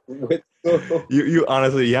you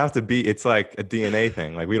honestly, you have to be. It's like a DNA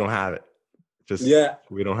thing. Like we don't have it.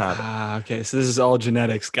 We don't have it. Okay, so this is all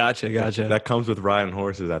genetics. Gotcha. That comes with riding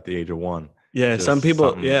horses at the age of 1. Yeah, some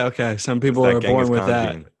people. Yeah, okay. Some people are born with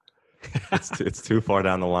that. It's too far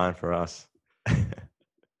down the line for us.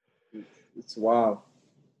 It's wild.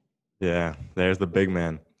 Yeah, there's the big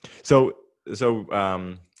man. So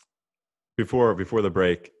before the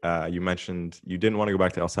break, you mentioned you didn't want to go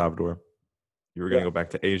back to El Salvador. You were going to go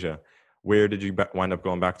back to Asia. Where did you wind up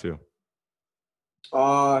going back to?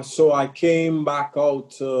 So I came back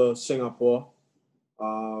out to Singapore.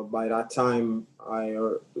 By that time, I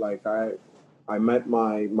met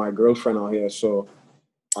my girlfriend out here. So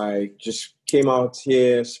I just came out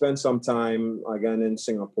here, spent some time again in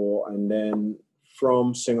Singapore, and then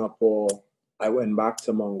from Singapore, I went back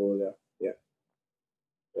to Mongolia.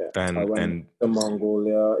 I went to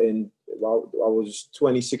Mongolia in I was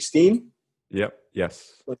 2016. Yep.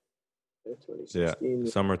 Yes. 2016.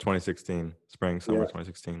 Summer 2016, summer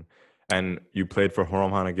 2016. And you played for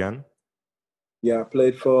Horemham again? Yeah, I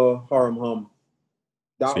played for Horemham.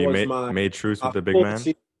 That so you made truce with the big man?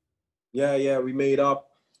 Yeah, we made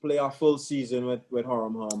up, play our full season with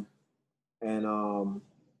Horemham. And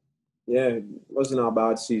it wasn't a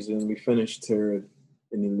bad season. We finished third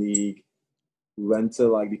in the league. We went to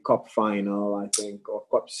like the cup final, I think, or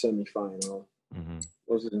cup semi-final. Mm-hmm.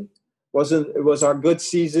 It was our good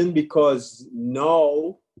season because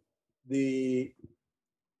now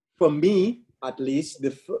for me at least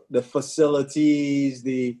the facilities,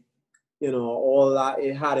 all that,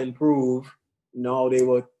 it had improved. Now they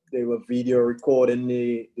were video recording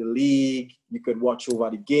the league. You could watch over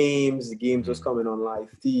the games. The games was coming on live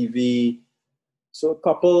TV. So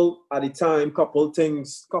couple of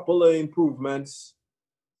improvements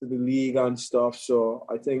to the league and stuff. So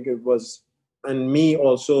I think it was. And me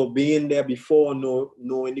also being there before,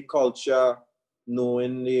 knowing the culture,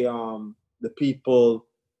 knowing the people,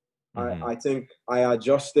 I think I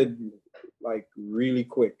adjusted like really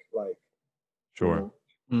quick. Like, sure.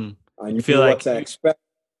 I knew what to expect.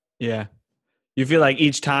 Yeah, you feel like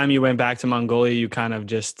each time you went back to Mongolia, you kind of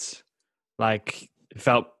just like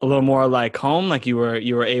felt a little more like home. Like you were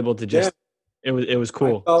able to just. Yeah. It was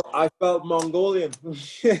cool. I felt Mongolian.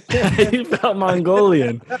 You felt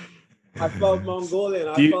Mongolian. I felt Mongolian.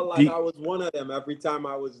 I felt like I was one of them every time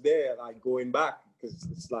I was there, like going back, because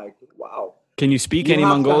it's like, wow. Can you speak any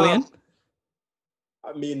Mongolian?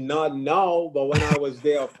 I mean, not now, but when I was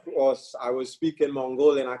there, of course, I was speaking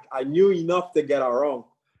Mongolian. I knew enough to get around.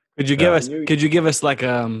 Could you give us like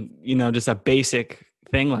just a basic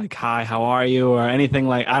thing like hi, how are you, or anything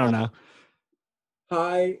like, I don't know.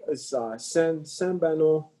 Hi, it's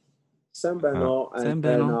Sembeno, and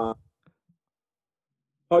then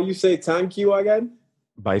How you say thank you again?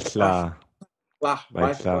 Baitla.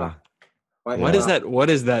 Baitla. What is that? What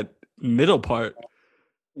is that middle part?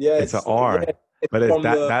 Yeah, it's an R. Yeah, but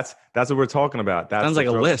it's that's what we're talking about. That sounds like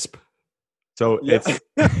a lisp. So it's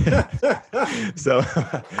so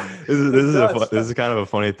this is kind of a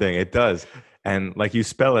funny thing. It does, and like you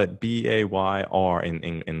spell it Bayr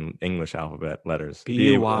in English alphabet letters.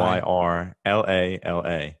 Bayrla,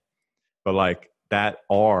 but like that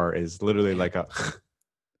R is literally like a,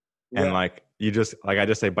 and like you just like I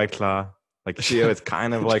just say baitla. Like it's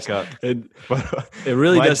kind of like a. It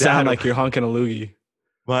really does sound like you're honking a loogie.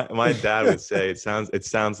 My dad would say it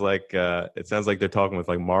sounds like they're talking with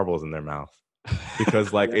like marbles in their mouth.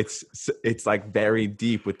 Because like it's like very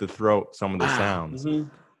deep with the throat, some of the sounds. Mm-hmm.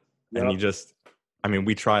 Yep. And you just, I mean,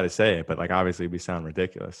 we try to say it, but like obviously we sound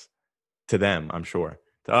ridiculous to them, I'm sure.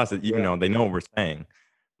 To us, even though they know what we're saying,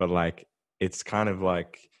 but like it's kind of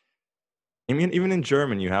like, I mean, even in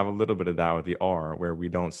German you have a little bit of that with the R where we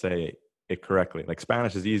don't say it correctly. Like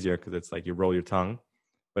Spanish is easier because it's like you roll your tongue,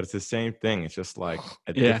 but it's the same thing. It's just like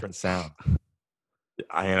a different sound.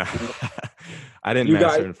 I didn't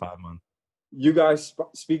master it in 5 months. You guys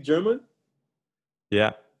speak German?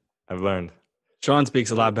 Yeah, I've learned. Sean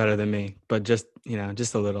speaks a lot better than me, but just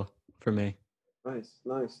a little for me. Nice.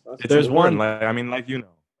 There's one, like, I mean, like, I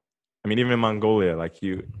mean, even in Mongolia, like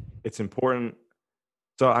it's important.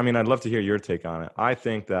 So, I mean, I'd love to hear your take on it. I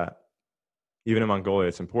think that even in Mongolia,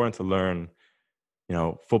 it's important to learn,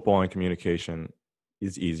 football and communication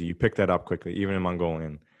is easy. You pick that up quickly, even in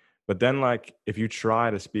Mongolian. But then, like, if you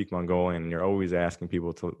try to speak Mongolian and you're always asking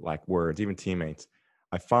people to, like, words, even teammates,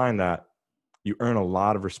 I find that you earn a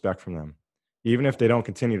lot of respect from them. Even if they don't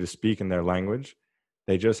continue to speak in their language,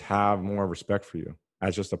 they just have more respect for you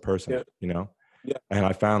as just a person, Yeah. And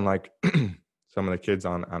I found, like, some of the kids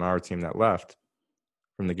on our team that left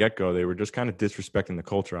from the get-go, they were just kind of disrespecting the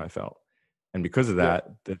culture, I felt. And because of that,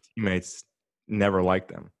 the teammates never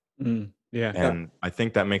liked them. Mm. Yeah. And I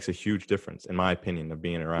think that makes a huge difference, in my opinion, of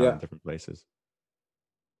being around different places.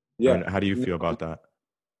 Yeah. I mean, how do you feel about that?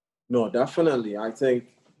 No, definitely. I think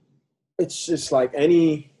it's just like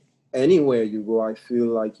anywhere you go, I feel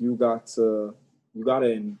like you gotta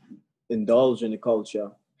indulge in the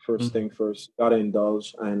culture. First thing first, you gotta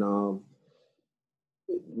indulge. And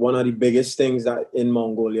one of the biggest things that in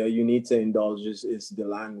Mongolia you need to indulge is the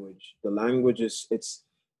language. The language it's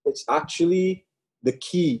actually the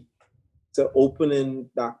key to opening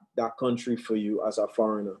that country for you as a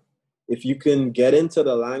foreigner. If you can get into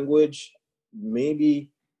the language,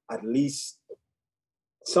 maybe at least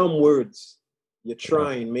some words, you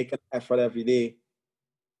try and make an effort every day,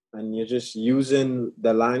 and you're just using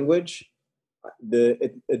the language,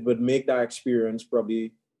 it would make that experience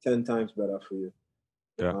probably 10 times better for you.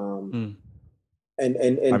 Yeah. And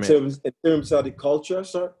in terms of the culture,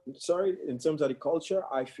 in terms of the culture,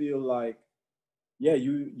 I feel like,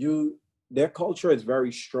 their culture is very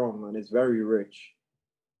strong and it's very rich,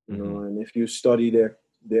 and if you study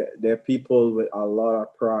their people with a lot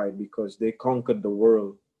of pride because they conquered the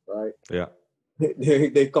world, right? Yeah.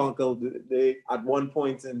 They conquered, at one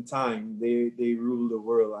point in time, they ruled the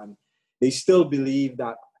world, and they still believe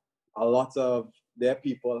that a lot of their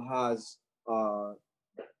people has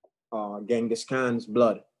Genghis Khan's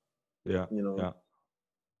blood. Yeah. Yeah.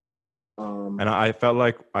 And I felt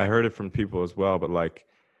like I heard it from people as well, but like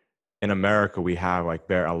in America, we have like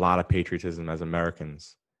a lot of patriotism as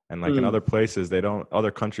Americans, and like in other places, other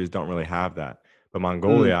countries don't really have that. But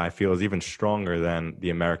Mongolia, I feel, is even stronger than the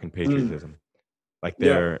American patriotism. Like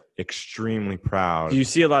they're extremely proud. Do you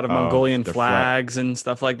see a lot of Mongolian flags and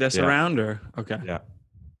stuff like this around, or okay?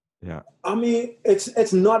 Yeah. I mean,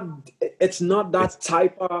 it's not that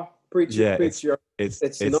type of patriot.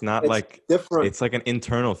 It's not like different. It's like an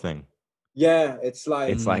internal thing. Yeah, it's like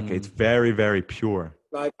it's very, very pure.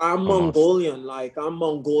 Like I'm Mongolian,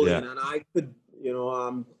 and I could,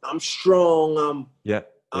 I'm strong. Yeah.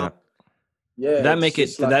 Did that make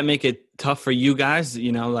it tough for you guys?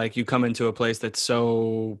 Like you come into a place that's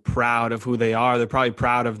so proud of who they are. They're probably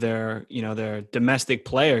proud of their domestic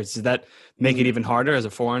players. Does that make it even harder as a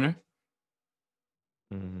foreigner?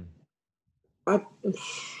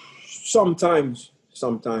 Sometimes,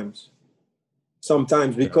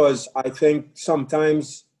 because I think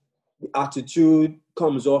sometimes the attitude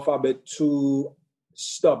comes off a bit too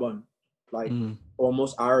stubborn, like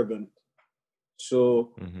almost arrogant.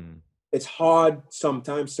 So it's hard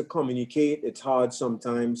sometimes to communicate. It's hard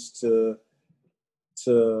sometimes to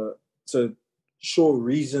show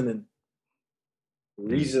reasoning.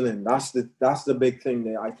 That's the big thing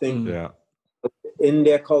there. I think in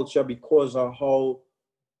their culture, because of how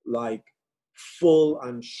like full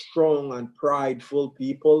and strong and prideful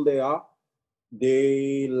people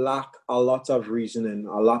they lack a lot of reasoning,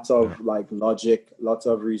 a lot of like logic, lots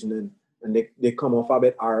of reasoning, and they come off a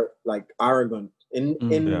bit arrogant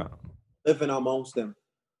in living amongst them.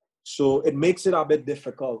 So it makes it a bit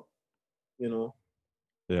difficult, you know.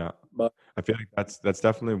 Yeah, but I feel like that's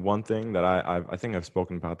definitely one thing that I think I've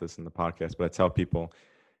spoken about this in the podcast, but I tell people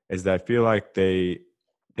is that I feel like they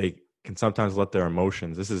can sometimes let their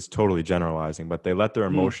emotions. This is totally generalizing, but they let their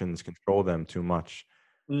emotions control them too much,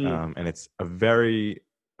 and it's a very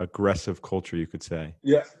aggressive culture, you could say.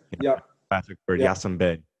 Yeah, Classic word,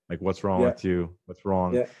 yasambe. Like, what's wrong with you? What's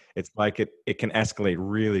wrong? Yeah. It's like it can escalate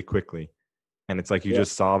really quickly, and it's like you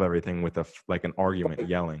just solve everything with an argument,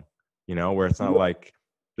 yelling. You know, where it's not like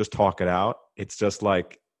just talk it out. It's just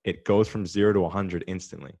like it goes from 0 to 100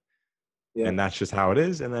 instantly, and that's just how it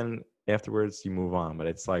is. And then afterwards, you move on. But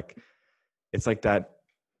it's like that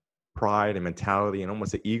pride and mentality and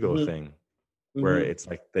almost the ego thing, where it's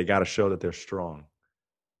like they got to show that they're strong.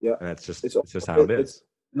 Yeah, and it's just how it is.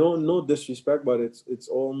 No disrespect, but it's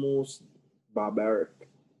almost barbaric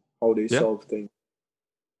how they solve things.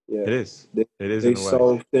 Yeah, it is. It is. They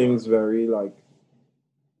solve things very like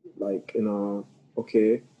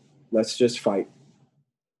okay, let's just fight.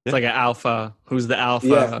 It's like an alpha. Who's the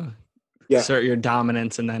alpha? Assert your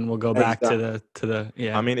dominance, and then we'll go back to the.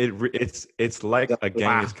 Yeah. I mean, it's like a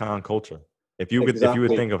Genghis Khan culture. If you would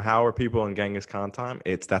think of how are people in Genghis Khan time,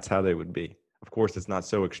 that's how they would be. Of course, it's not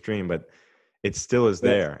so extreme, but it still is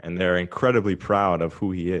there, and they're incredibly proud of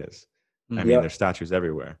who he is. I mean, there's statues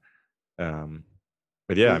everywhere.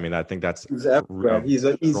 But I mean, I think that's he's everywhere. He's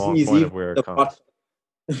point of where it comes.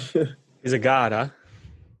 He's a god, huh?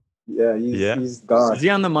 Yeah, he's God. Is he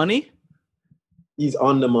on the money? He's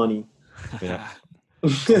on the money. Yeah.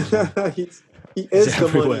 he is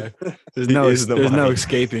everywhere. The money. There's no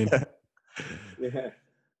escaping. Yeah,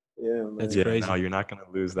 man. That's crazy. No, you're not going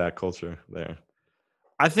to lose that culture there.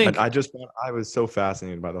 I think I was so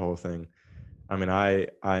fascinated by the whole thing. I mean, I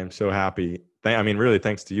am so happy. Really,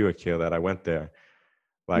 thanks to you, Akil, that I went there.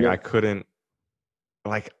 Like, I couldn't.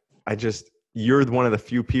 Like, you're one of the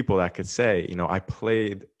few people that could say, you know, I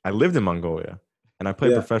lived in Mongolia, and I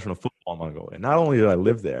played professional football in Mongolia. Not only did I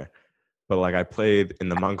live there, but like I played in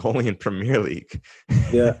the Mongolian Premier League.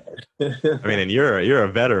 Yeah. I mean, and you're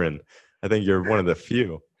a veteran. I think you're one of the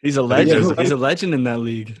few. He's a legend. He's a legend in that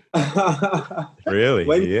league. Really?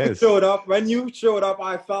 When he is. When you showed up,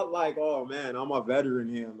 I felt like, oh man, I'm a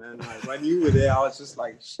veteran here, man. Like when you were there, I was just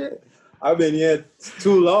like, shit, I've been here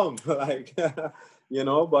too long. Like, you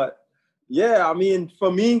know, but yeah, I mean,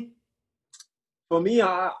 for me,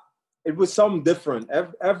 it was something different.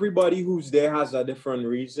 Everybody who's there has a different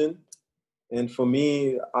reason. And for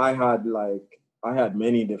me, I had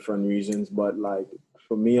many different reasons, but like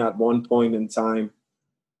for me at one point in time,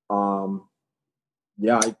 I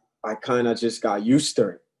kind of just got used to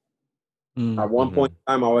it. At one point in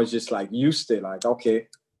time, I was just like used to it, like, okay,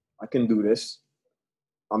 I can do this.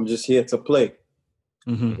 I'm just here to play,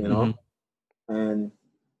 you know? And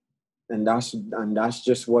that's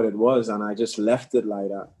just what it was. And I just left it like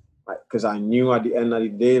that. Because I knew at the end of the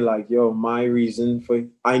day, like, yo,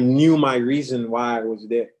 I knew my reason why I was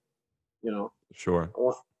there, you know? Sure.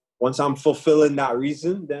 Once I'm fulfilling that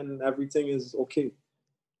reason, then everything is okay.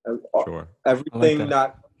 Sure. Everything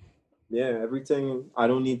everything I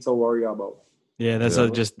don't need to worry about. Yeah, that's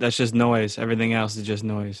just noise. Everything else is just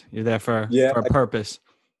noise. You're there for a purpose.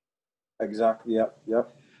 Exactly. Yep.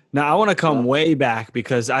 Now I want to come way back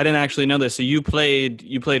because I didn't actually know this. So you played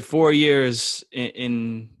 4 years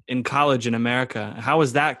in college in America. How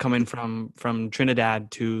was that coming from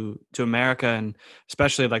Trinidad to America, and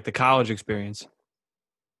especially like the college experience?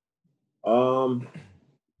 For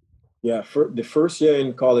the first year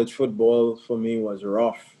in college football for me was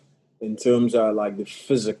rough in terms of like the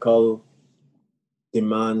physical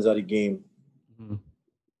demands of the game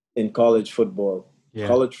in college football. Yeah.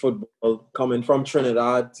 College football, coming from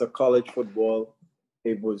Trinidad to college football,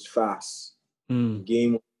 it was fast. The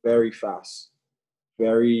game was very fast.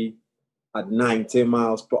 Very at 90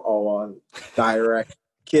 miles per hour, direct.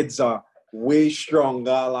 Kids are way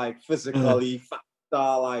stronger, like physically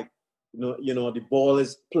faster, like you know, the ball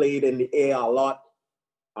is played in the air a lot.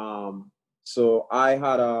 So I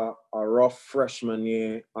had a rough freshman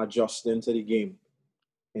year adjusting to the game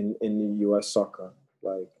in the US soccer.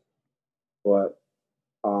 But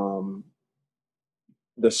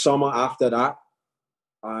the summer after that,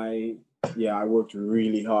 I worked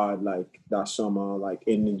really hard, like that summer, like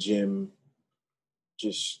in the gym,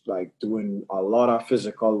 just like doing a lot of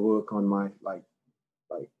physical work on my like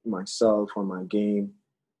myself, on my game.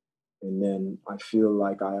 And then I feel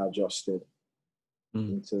like I adjusted.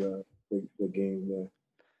 into the game there.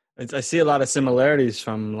 I see a lot of similarities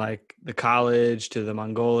from like the college to the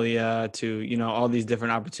Mongolia to, all these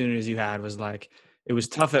different opportunities you had. Was like, it was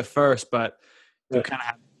tough at first, but you kind of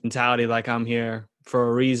have a mentality like, I'm here for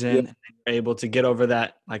a reason. And you're able to get over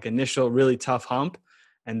that like initial really tough hump.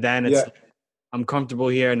 And then it's like, I'm comfortable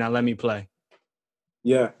here. Now let me play.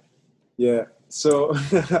 Yeah. So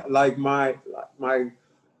like my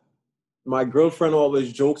girlfriend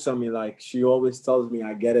always jokes on me, like she always tells me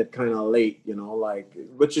I get it kind of late, like,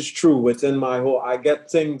 which is true. Within I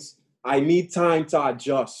get things, I need time to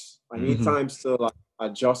adjust. I need time to like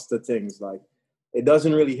adjust to things. Like it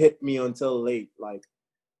doesn't really hit me until late. Like,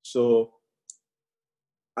 so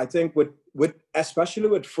I think with especially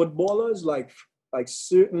with footballers, like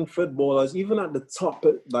certain footballers, even at the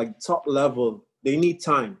top level, they need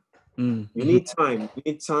time. You need time. You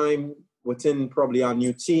need time within probably our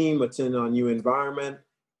new team, within our new environment.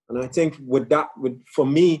 And I think for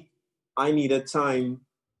me, I needed time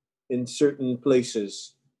in certain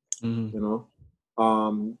places, the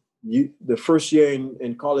first year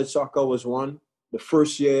in college soccer was one. The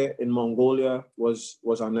first year in Mongolia was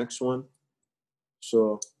our next one.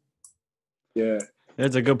 So, yeah.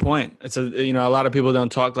 That's a good point. It's a lot of people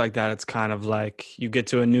don't talk like that. It's kind of like you get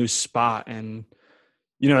to a new spot and,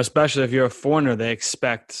 especially if you're a foreigner, they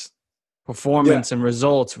expect performance and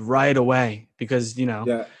results right away because,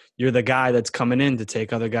 you're the guy that's coming in to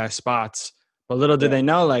take other guys' spots. But little do they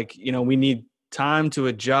know, like, we need time to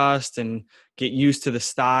adjust and get used to the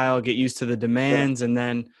style, get used to the demands. And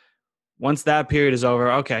then once that period is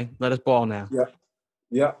over, okay, let us ball now.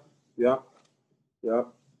 Yeah.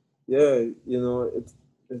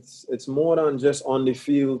 It's more than just on the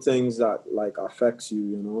field things that like affects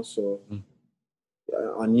you, so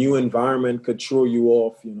a new environment could throw you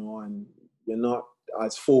off, and you're not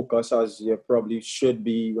as focused as you probably should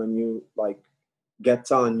be when you like get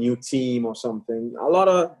to a new team or something. A lot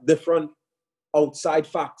of different outside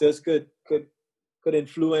factors could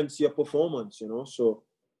influence your performance, so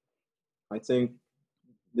I think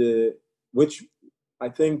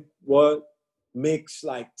what makes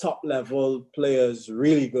like top level players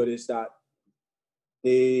really good is that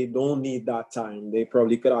they don't need that time. They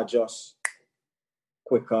probably could adjust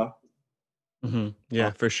quicker.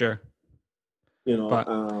 Yeah, for sure. But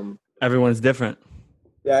everyone's different.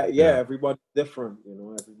 Yeah. Everybody's different.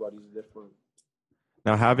 Everybody's different.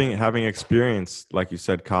 Now, having experienced, like you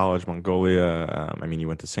said, college, Mongolia. You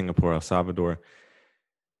went to Singapore, El Salvador.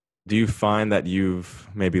 Do you find that you've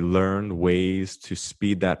maybe learned ways to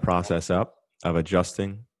speed that process up of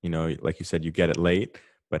adjusting? Like you said, you get it late,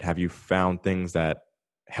 but have you found things that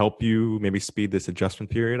help you maybe speed this adjustment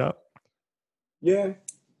period up? Yeah.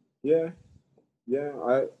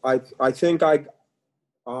 I think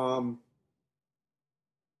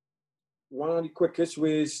one of the quickest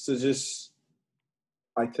ways to just,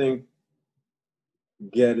 I think,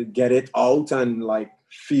 get it out and like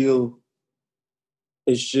feel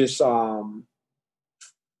is just I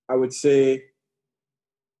would say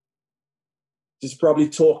just probably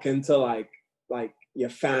talking to like your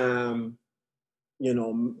fam,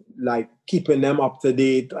 like keeping them up to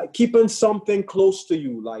date, like keeping something close to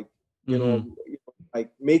you, like like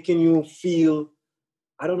making you feel,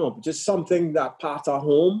 I don't know, just something that part of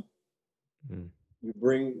home. You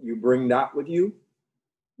bring that with you.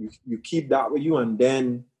 You keep that with you, and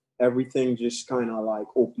then everything just kind of like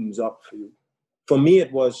opens up for you. For me,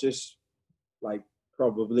 it was just like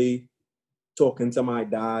probably talking to my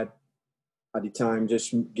dad at the time,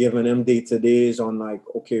 just giving him day-to-days on like,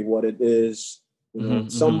 okay, what it is.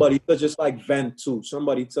 Somebody to just like vent to,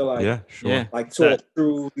 somebody to like, like talk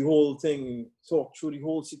through the whole thing, talk through the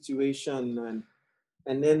whole situation,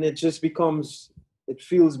 and then it just it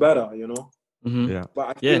feels better, But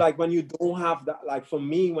I feel like when you don't have that, like for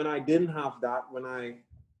me, when I didn't have that, when I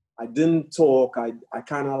didn't talk, I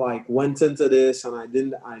kind of like went into this and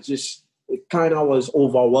it kind of was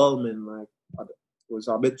overwhelming. Like it was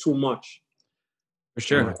a bit too much. For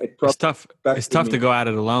sure. It's tough. It's tough to go at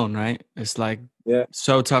it alone, right? It's like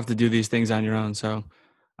so tough to do these things on your own. So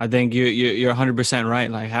I think you're 100% right.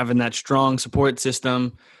 Like having that strong support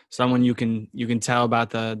system, someone you can tell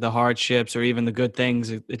about the hardships or even the good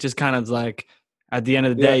things. It just kind of like at the end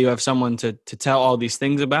of the day, you have someone to tell all these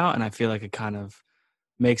things about. And I feel like it kind of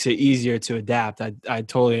makes it easier to adapt. I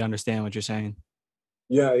totally understand what you're saying.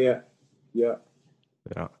 Yeah.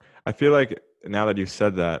 I feel like now that you've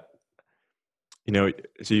said that,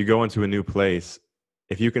 so you go into a new place,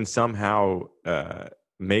 if you can somehow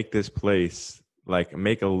make this place, like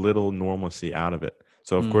make a little normalcy out of it.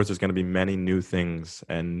 So of course there's going to be many new things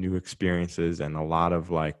and new experiences and a lot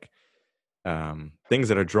of like things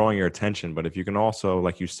that are drawing your attention. But if you can also,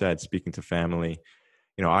 like you said, speaking to family,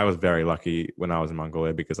 you know, I was very lucky when I was in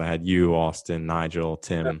Mongolia because I had you, Austin, Nigel,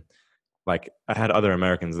 Tim. Yeah. Like I had other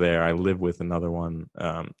Americans there. I live with another one.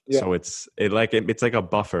 So it's like a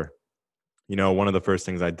buffer. You know, one of the first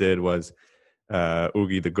things I did was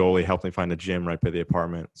Oogie, the goalie, helped me find a gym right by the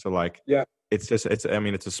apartment. So like, it's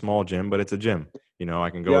a small gym, but it's a gym. You know, I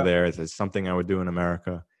can go there. It's something I would do in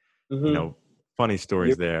America. Mm-hmm. You know, funny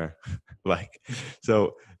stories there. Like,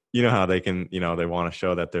 so you know how they can, you know, they want to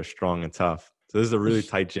show that they're strong and tough. So this is a really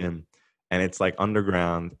tight gym, and it's like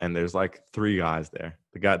underground, and there's like 3 guys there.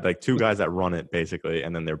 Like 2 guys that run it basically,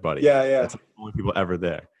 and then their buddy. Yeah. That's like the only people ever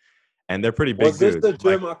there, and they're pretty big Was this dudes. the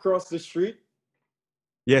gym across the street?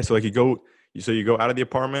 Yeah, so like you go out of the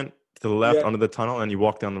apartment to the left under the tunnel, and you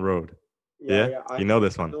walk down the road. Yeah. You know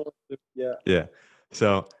this one. Yeah.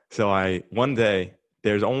 So one day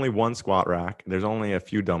there's only one squat rack, there's only a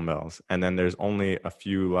few dumbbells, and then there's only a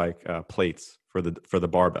few like plates for the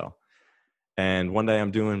barbell. And one day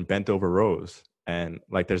I'm doing bent over rows, and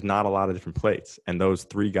like there's not a lot of different plates, and those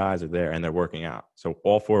 3 guys are there and they're working out. So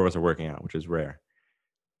all 4 of us are working out, which is rare.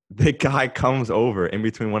 The guy comes over in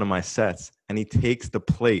between one of my sets and he takes the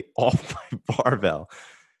plate off my barbell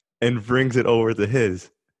and brings it over to his.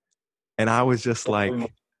 And I was just like,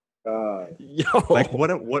 like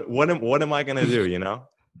what am I gonna do? You know,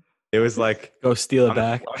 it was like, go steal it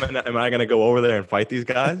back. Am I gonna go over there and fight these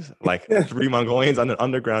guys? Like 3 Mongolians on an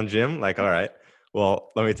underground gym? Like, all right,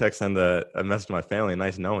 well, let me send a message to my family.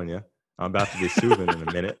 Nice knowing you. I'm about to be Subin in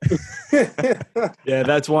a minute. Yeah,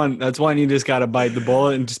 that's one you just got to bite the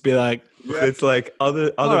bullet and just be like, it's like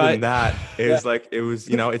other than that, it was like, it was,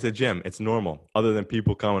 you know, it's a gym. It's normal other than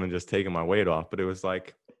people coming and just taking my weight off. But it was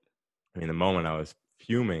like, I mean, the moment I was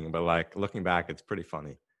fuming, but like looking back, it's pretty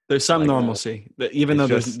funny. There's some normalcy, even though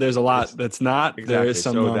there's a lot that's not, exactly. There is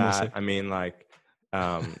some normalcy. I mean, like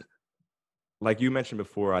you mentioned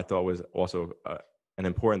before, I thought was also an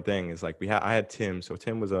important thing is like I had Tim. So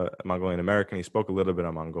Tim was a Mongolian American. He spoke a little bit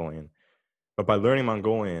of Mongolian, but by learning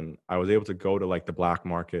Mongolian, I was able to go to like the black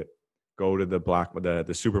market, go to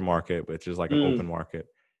the supermarket, which is like an open market,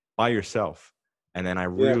 by yourself. And then I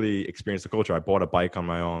really experienced the culture. I bought a bike on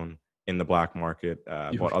my own in the black market,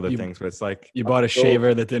 bought other things, but it's like you bought a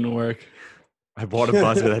shaver that didn't work. I bought a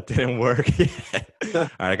buzzer that didn't work.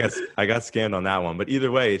 I got scammed on that one. But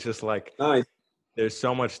either way, it's just like nice. There's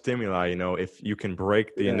so much stimuli, you know, if you can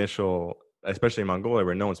break the initial, especially in Mongolia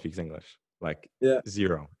where no one speaks English, like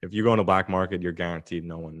 0. If you go in a black market, you're guaranteed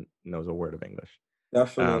no one knows a word of English.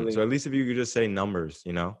 Definitely. So at least if you could just say numbers,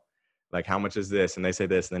 you know, like how much is this? And they say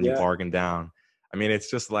this, and then you bargain down. I mean,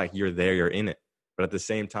 it's just like you're there, you're in it. But at the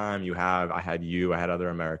same time, I had other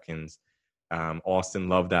Americans. Austin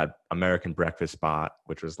loved that American breakfast spot,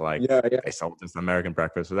 which was like, they sold this American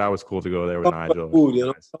breakfast. So that was cool to go there with Nigel. Food, you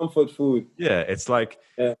know, comfort food. Yeah, it's like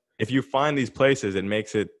if you find these places, it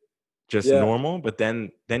makes it just normal. But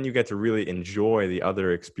then you get to really enjoy the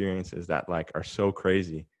other experiences that like are so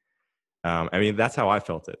crazy. I mean, that's how I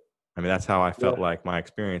felt it. I mean, that's how I felt like my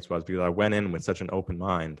experience was, because I went in with such an open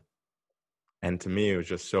mind. And to me, it was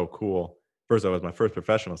just so cool. First, it was my first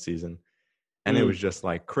professional season, and it was just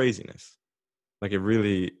like craziness. Like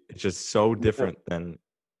it's just so different than.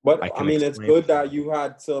 But I mean, it's good that you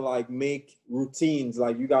had to like make routines.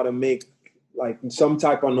 Like you got to make like some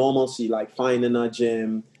type of normalcy, like finding a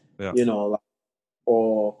gym, you know, like,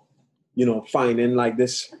 or, you know, finding like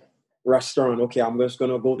this restaurant. Okay, I'm just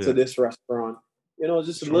going to go to this restaurant. You know,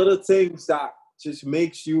 just little things that just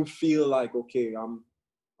makes you feel like, okay, I'm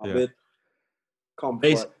a bit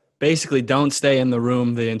comfort. Basically, don't stay in the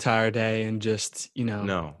room the entire day and just, you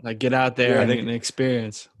know, like get out there and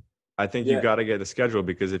experience. I think you got to get a schedule,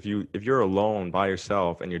 because if you're alone by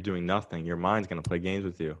yourself and you're doing nothing, your mind's going to play games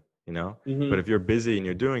with you, you know? But if you're busy and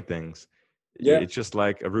you're doing things, it's just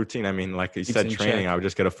like a routine. I mean, like you said, training, I would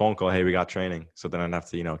just get a phone call. Hey, we got training. So then I'd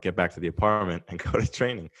have to, you know, get back to the apartment and go to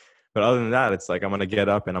training. But other than that, it's like, I'm going to get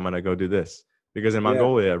up and I'm going to go do this. Because in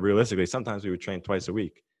Mongolia, realistically, sometimes we would train twice a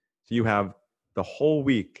week. So you have the whole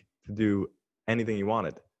week to do anything you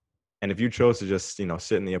wanted. And if you chose to just, you know,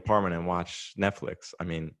 sit in the apartment and watch Netflix, I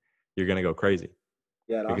mean, you're going to go crazy.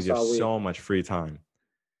 Yeah, because you have so much free time.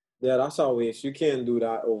 Yeah, that's always, you can't do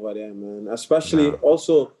that over there, man. Especially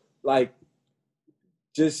also, like,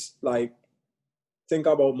 just like, think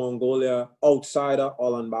about Mongolia outside of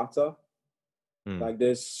Ulaanbaatar. Like,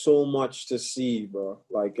 there's so much to see, bro.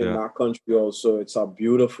 Like, in that country also, it's a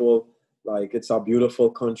beautiful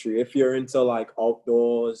country. If you're into, like,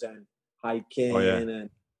 outdoors and hiking and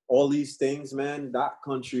all these things, man, that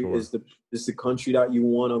country is the country that you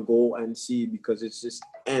want to go and see, because it's just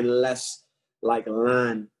endless, like,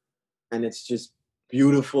 land and it's just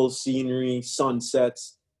beautiful scenery,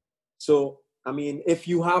 sunsets. So, I mean, if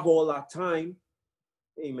you have all that time,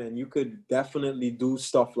 hey man, you could definitely do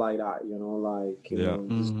stuff like that, like,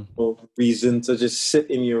 there's no reason to just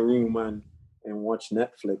sit in your room and watch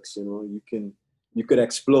Netflix, you could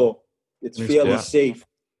explore. It's fairly safe,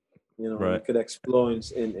 right. You could explore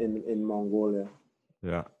in Mongolia.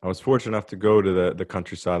 Yeah, I was fortunate enough to go to the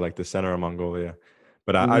countryside, like the center of Mongolia.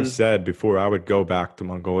 But I've said before, I would go back to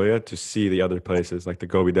Mongolia to see the other places, like the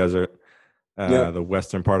Gobi Desert, the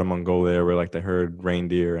western part of Mongolia, where like they herd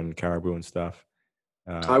reindeer and caribou and stuff.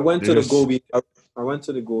 I went to the Gobi. I went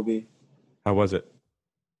to the Gobi. How was it?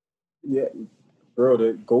 Yeah, bro,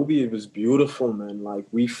 the Gobi, it was beautiful, man. Like,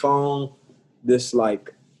 we found this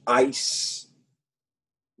like ice,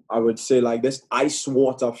 I would say like this ice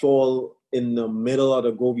waterfall in the middle of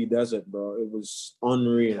the Gobi Desert, bro. It was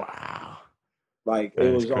unreal. Wow. Like,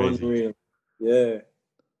 it was crazy. Unreal. Yeah.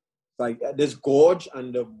 Like, this gorge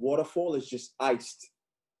and the waterfall is just iced.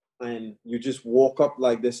 And you just walk up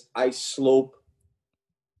like this ice slope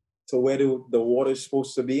to where the water is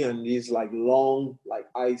supposed to be, and these like long, like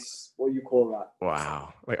ice, what do you call that?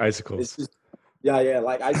 Wow. Like icicles. Just, yeah,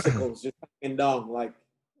 like icicles just hanging down. Like,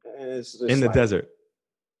 it's just in the desert.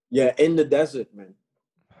 Yeah, in the desert, man.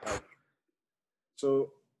 Like,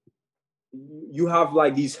 so you have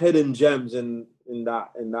like these hidden gems in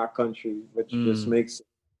that country, which just makes it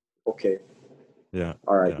okay. Yeah.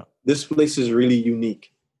 All right. Yeah. This place is really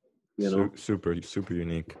unique. Super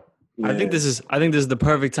unique. Yeah. I think this is the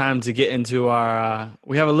perfect time to get into our.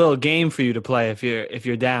 We have a little game for you to play if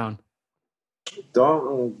you're down. Definitely.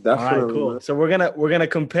 All right, cool. So we're gonna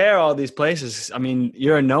compare all these places. I mean,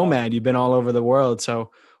 you're a nomad. You've been all over the world.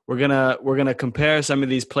 So we're gonna compare some of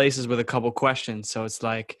these places with a couple questions. So it's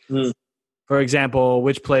like, for example,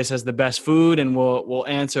 which place has the best food, and we'll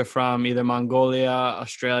answer from either Mongolia,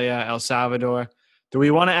 Australia, El Salvador. Do we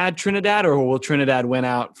want to add Trinidad, or will Trinidad win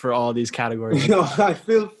out for all these categories? I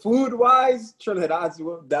feel food-wise, Trinidad's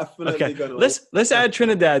definitely gonna. Let's add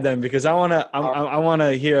Trinidad then, because I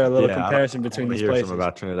wanna hear a little comparison between these places. Some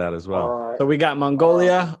about Trinidad as well. Right. So we got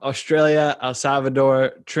Mongolia, Australia, El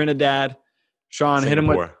Salvador, Trinidad. Sean, hit him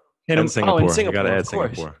with Singapore. Oh, in Singapore, You gotta add of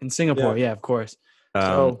course. Singapore. In Singapore, yeah, of course.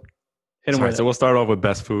 So hit him with it. So we'll start off with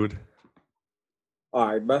best food. All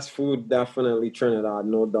right, best food, definitely Trinidad,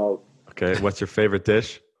 no doubt. Okay, what's your favorite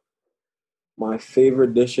dish? My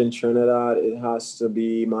favorite dish in Trinidad, it has to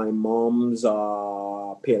be my mom's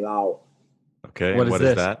pilau. Okay, what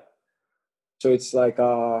is that? So it's like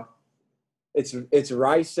it's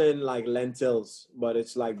rice and like lentils, but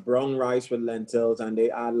it's like brown rice with lentils, and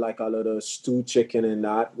they add like a little stewed chicken in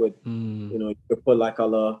that with you could put like a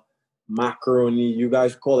little macaroni. You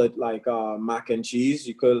guys call it like mac and cheese.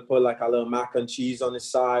 You could put like a little mac and cheese on the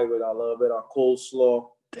side with a little bit of coleslaw.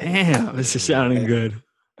 Damn, this is sounding good.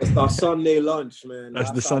 It's our Sunday lunch, man.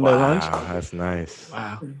 That's the Sunday lunch. Wow, that's nice.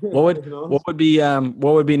 Wow. What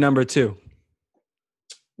would be number 2?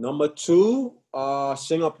 Number 2,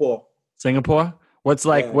 Singapore. Singapore? What's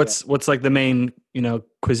like the main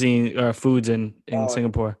cuisine or foods in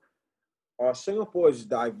Singapore? Singapore is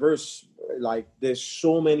diverse. Like, there's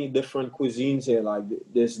so many different cuisines here. Like,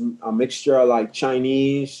 there's a mixture of like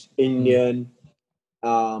Chinese, Indian,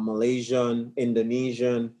 Malaysian,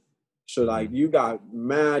 Indonesian. So like, you got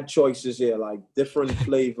mad choices here, like different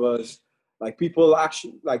flavors. Like, people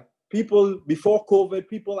before COVID,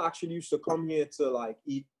 people actually used to come here to like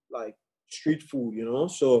eat like street food,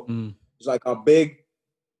 So it's like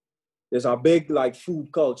there's a big like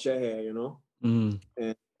food culture here, And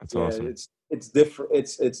that's awesome. It's different.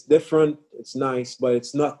 It's different. It's nice, but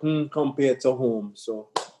it's nothing compared to home. So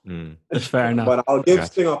that's fair enough. But I'll give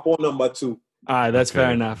Singapore number 2. All right, that's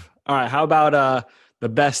fair enough. All right, how about the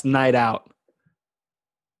best night out?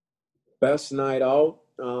 Best night out?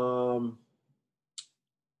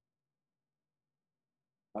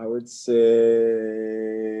 I would say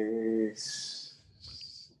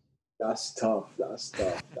that's tough.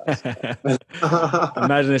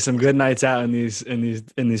 Imagine there's some good nights out in these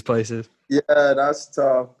places. Yeah, that's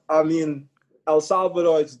tough. I mean, El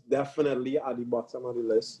Salvador is definitely at the bottom of the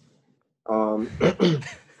list.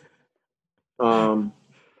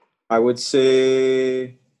 I would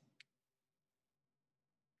say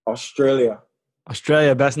Australia.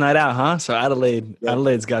 Australia, best night out, huh? So Adelaide. Yeah.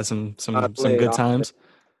 Adelaide's got some good times.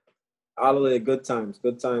 Adelaide, good times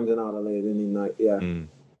in Adelaide any night. Yeah.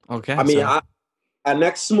 Okay. I mean, a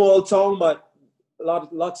next small town, but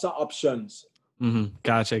lots of options.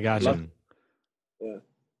 Gotcha. Yeah.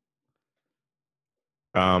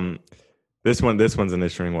 This one's an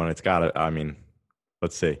interesting one. It's got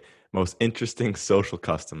let's see. Most interesting social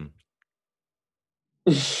custom.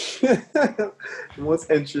 Most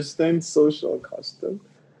interesting social custom.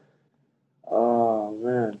 Oh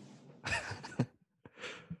man.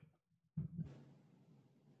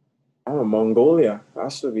 Oh, Mongolia.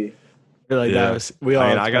 Has to be. I feel like that was we all. I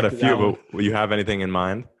mean, I got a expected that few, one. but you have anything in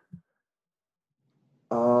mind?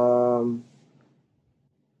 Um,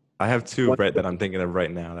 I have two when, that I'm thinking of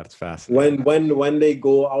right now. That's fascinating. when they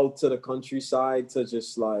go out to the countryside to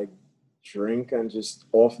just like drink and just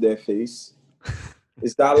off their face,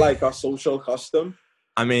 is that like a social custom?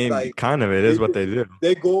 I mean, Like kind of. It is what they do.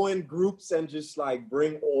 they go in groups and just like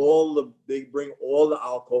bring all the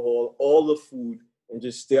alcohol, all the food, and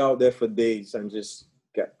just stay out there for days and just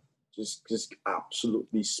get just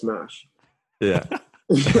absolutely smash. Yeah.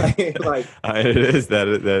 like It is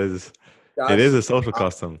it is a social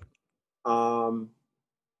custom.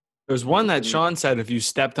 There's one that Sean said if you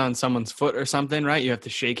stepped on someone's foot or something, right? You have to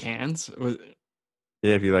shake hands.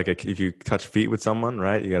 Yeah, if you touch feet with someone,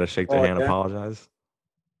 right? You got to shake their hand, apologize.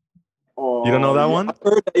 Oh, you don't know that one? I've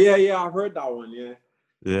heard that, I've heard that one. Yeah.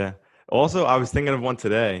 Yeah. Also, I was thinking of one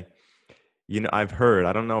today. I've heard.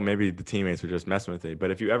 I don't know. Maybe the teammates were just messing with me.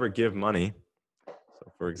 But if you ever give money,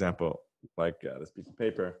 so for example, like this piece of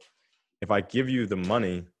paper, if I give you the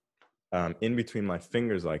money in between my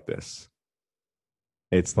fingers like this,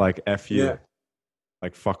 it's like F you,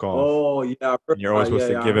 like fuck off. Oh yeah. And you're always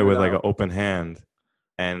supposed to give it with like an open hand.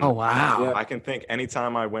 And oh wow, I can think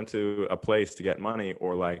anytime I went to a place to get money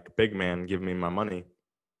or like big man give me my money,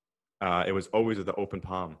 it was always with the open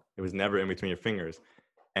palm. It was never in between your fingers.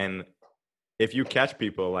 And if you catch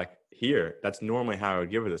people like here, that's normally how I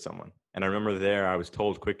would give it to someone. And I remember there, I was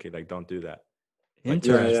told quickly, like, don't do that.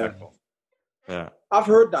 Interesting. Yeah. I've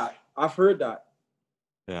heard that. Yeah. I've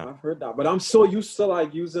heard that. But I'm so used to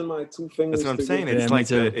like using my two fingers. That's what I'm saying. It's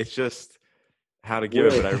like it's just how to give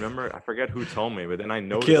it. But I remember, I forget who told me, but then I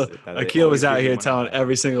noticed Akil was out here telling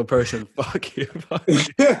every single person, fuck you. Fuck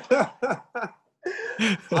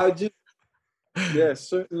you.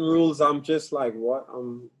 Certain rules, I'm just like, what?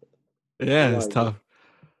 It's tough.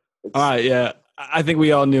 All right, yeah. I think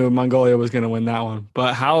we all knew Mongolia was going to win that one.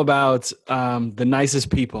 But how about the nicest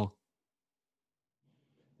people?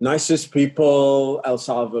 Nicest people, El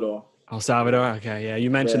Salvador. El Salvador? Okay, yeah. You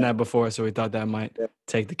mentioned that before, so we thought that might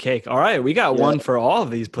take the cake. All right, we got one for all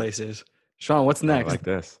of these places. Sean, what's next? I like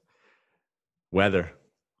this. Weather.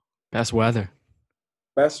 Best weather.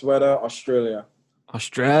 Best weather, Australia.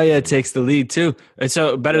 Australia takes the lead too.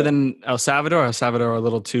 So better than El Salvador? El Salvador a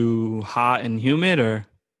little too hot and humid, or?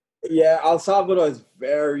 Yeah, El Salvador is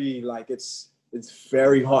very it's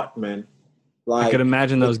very hot, man. Like I could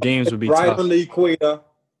imagine those games would be right tough. on the equator.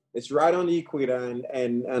 It's right on the equator,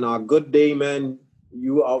 and a good day, man.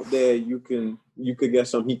 You out there, you could get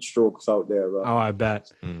some heat strokes out there, bro. Oh, I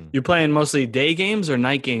bet. You're playing mostly day games or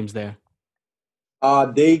night games there?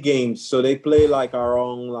 Day games. So they play like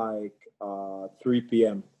around 3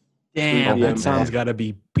 p.m. Damn, that sounds got to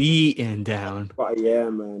be beaten down. Yeah,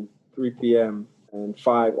 man. 3 p.m. and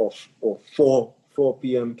 5 or 4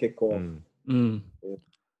 p.m. kickoff. Yeah.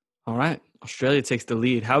 All right. Australia takes the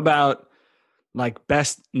lead. How about like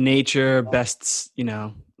best nature, best,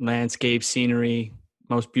 landscape, scenery,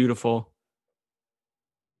 most beautiful?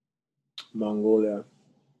 Mongolia,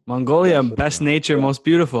 best nature, most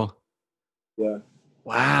beautiful. Yeah.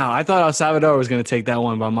 Wow. I thought El Salvador was going to take that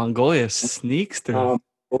one, but Mongolia sneaks through.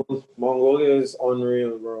 Mongolia is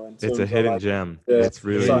unreal, bro. It's a hidden gem. It's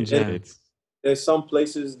really hidden gem. There's some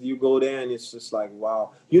places you go there and it's just like,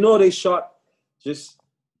 wow. They shot just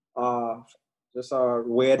a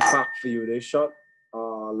weird fact for you. They shot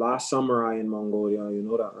Last Samurai in Mongolia. You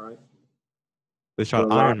know that, right? They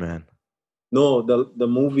shot Iron Man. No, the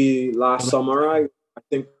movie Last Samurai, I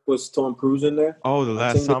think was Tom Cruise in there. Oh, The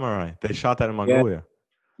Last Samurai. They shot that in Mongolia.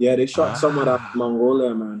 Yeah, they shot some of that in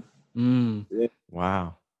Mongolia, man. Yeah.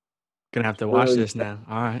 Wow. Gonna have to watch this now.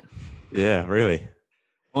 All right. Yeah, really.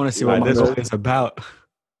 I want to see what Mongolia's about.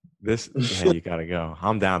 You gotta go.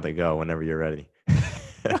 I'm down to go whenever you're ready.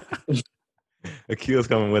 Akil's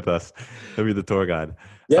coming with us. He'll be the tour guide.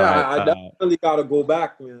 Yeah, right, I definitely gotta go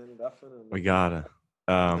back, man. Definitely. We gotta.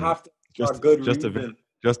 Have to just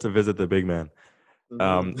to visit the big man.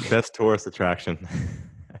 Best tourist attraction.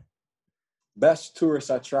 Best tourist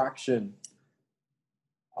attraction.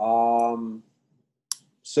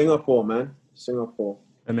 Singapore, man. Singapore.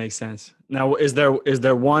 That makes sense. Now, is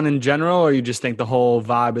there one in general, or you just think the whole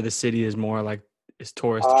vibe of the city is more like is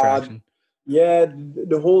tourist attraction? Yeah,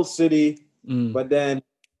 the whole city. But then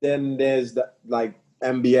there's the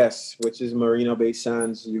MBS, which is Marina Bay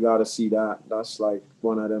Sands. You got to see that. That's like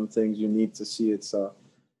one of them things you need to see. It's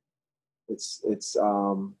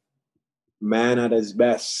man at his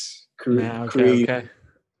best create. Okay.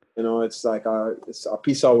 You know, it's like it's a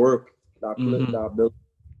piece of work that Mhm. that built.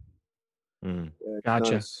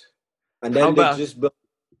 Gotcha. Nice. And then How about-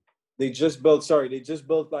 they just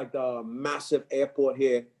built like the massive airport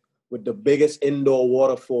here with the biggest indoor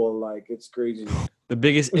waterfall. Like, it's crazy. The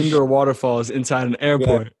biggest indoor waterfall is inside an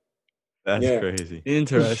airport. That's Yeah. crazy.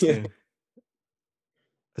 Interesting.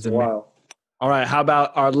 It's wild. All right. How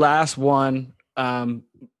about our last one?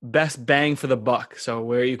 Best bang for the buck. So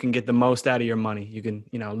where you can get the most out of your money. You can,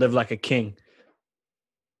 live like a king.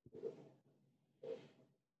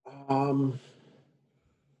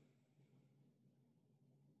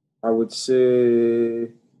 I would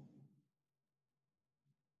say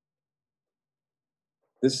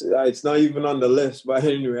this. It's not even on the list, but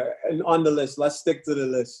anyway, and on the list, let's stick to the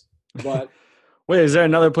list. But wait, is there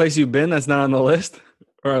another place you've been that's not on the list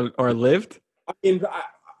or lived? I mean,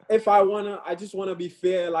 I just wanna be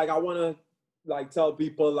fair. Like, I wanna tell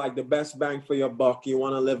people like the best bang for your buck. You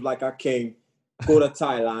wanna live like a king. Go to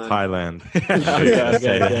Thailand.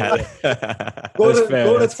 Go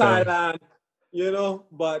to Thailand. You know,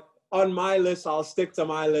 but on my list, I'll stick to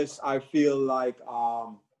my list. I feel like,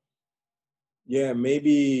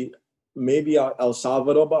 maybe El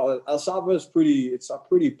Salvador, but El Salvador is it's a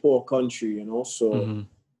pretty poor country, you know. So,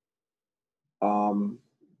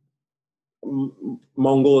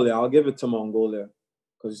 Mongolia, I'll give it to Mongolia,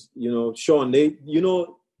 because Sean,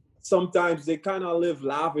 sometimes they kind of live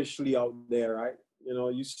lavishly out there, right? You know,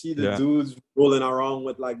 you see the dudes rolling around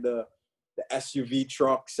with like the SUV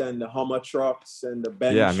trucks and the Hummer trucks and the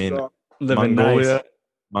Benz trucks.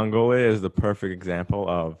 Mongolia is the perfect example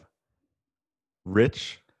of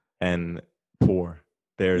rich and poor.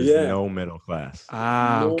 There's no middle class.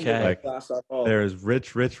 Okay. Like, there's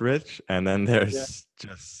rich, and then there's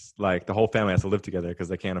just like the whole family has to live together because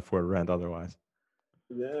they can't afford rent otherwise.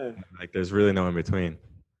 Yeah. Like, there's really no in between.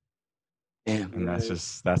 Damn. And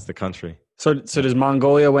that's the country. So does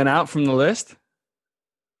Mongolia went out from the list?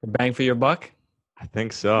 Bang for your buck? I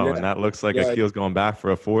think so. Yeah. And that looks like Akil's going back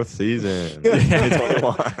for a 4th season.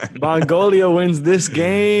 Mongolia wins this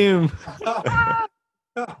game.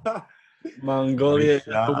 Mongolia is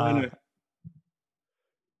the winner.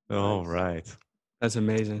 All right. That's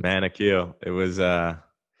amazing. Man, Akil, it was a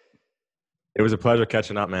pleasure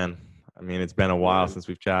catching up, man. I mean, it's been a while since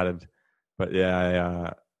we've chatted. But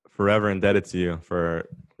I forever indebted to you for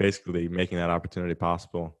basically making that opportunity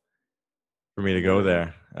possible for me to go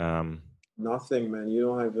there. Nothing, man. You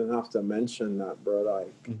don't even have to mention that, bro.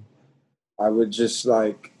 Like, I would just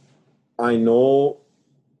I know,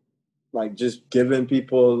 just giving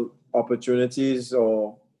people opportunities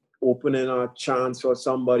or opening a chance for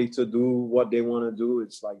somebody to do what they want to do.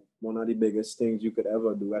 It's like one of the biggest things you could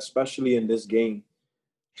ever do, especially in this game.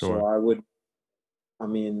 Sure. So I would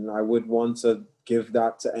want to give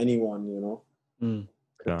that to anyone, you know?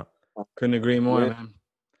 Yeah. Couldn't agree more, man.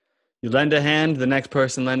 You lend a hand, the next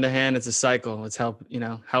person lend a hand. It's a cycle. Let's help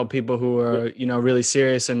people who are, really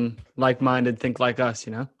serious and like-minded, think like us,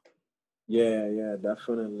 Yeah,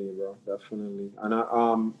 definitely, bro. Definitely. And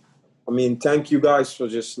I mean, thank you guys for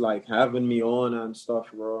just having me on and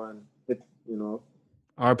stuff, bro. And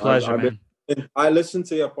our pleasure, man. I listen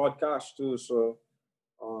to your podcast too, so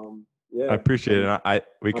I appreciate it.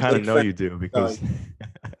 We kind of know you do because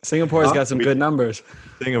Singapore's got some good numbers.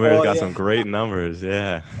 Singapore's got some great numbers.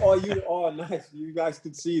 Yeah. Nice. You guys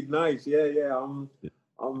could see it. Nice. Yeah. I'm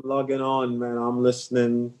logging on, man. I'm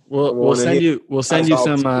listening. We'll send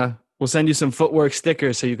you some footwork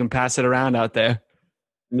stickers so you can pass it around out there.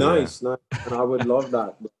 Nice. And I would love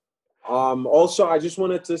that. Also, I just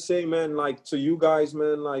wanted to say, man, to you guys,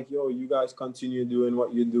 man, you guys continue doing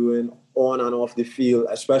what you're doing on and off the field,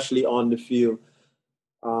 especially on the field.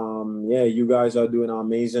 You guys are doing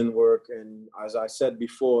amazing work. And as I said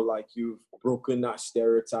before, you've broken that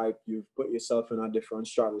stereotype. You've put yourself in a different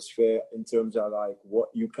stratosphere in terms of what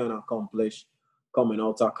you can accomplish coming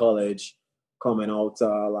out of college, coming out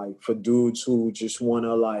for dudes who just want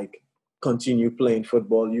to continue playing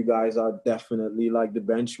football. You guys are definitely the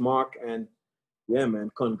benchmark. And yeah,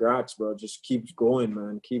 man, congrats, bro. Just keep going,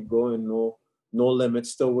 man. Keep going. No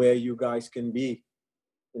limits to where you guys can be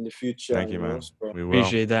in the future. Thank you, man. We will.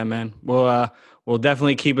 Appreciate that, man. We'll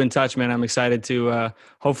definitely keep in touch, man. I'm excited to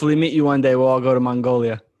hopefully meet you one day. We'll all go to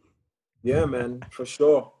Mongolia. Yeah, man, for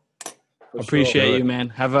sure. Appreciate you, man.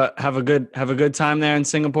 Have a good time there in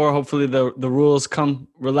Singapore. Hopefully the rules come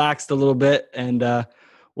relaxed a little bit, and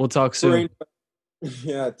we'll talk soon.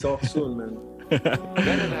 Yeah, talk soon, man.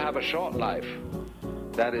 Better to have a short life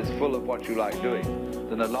that is full of what you like doing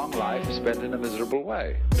than a long life spent in a miserable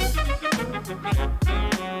way.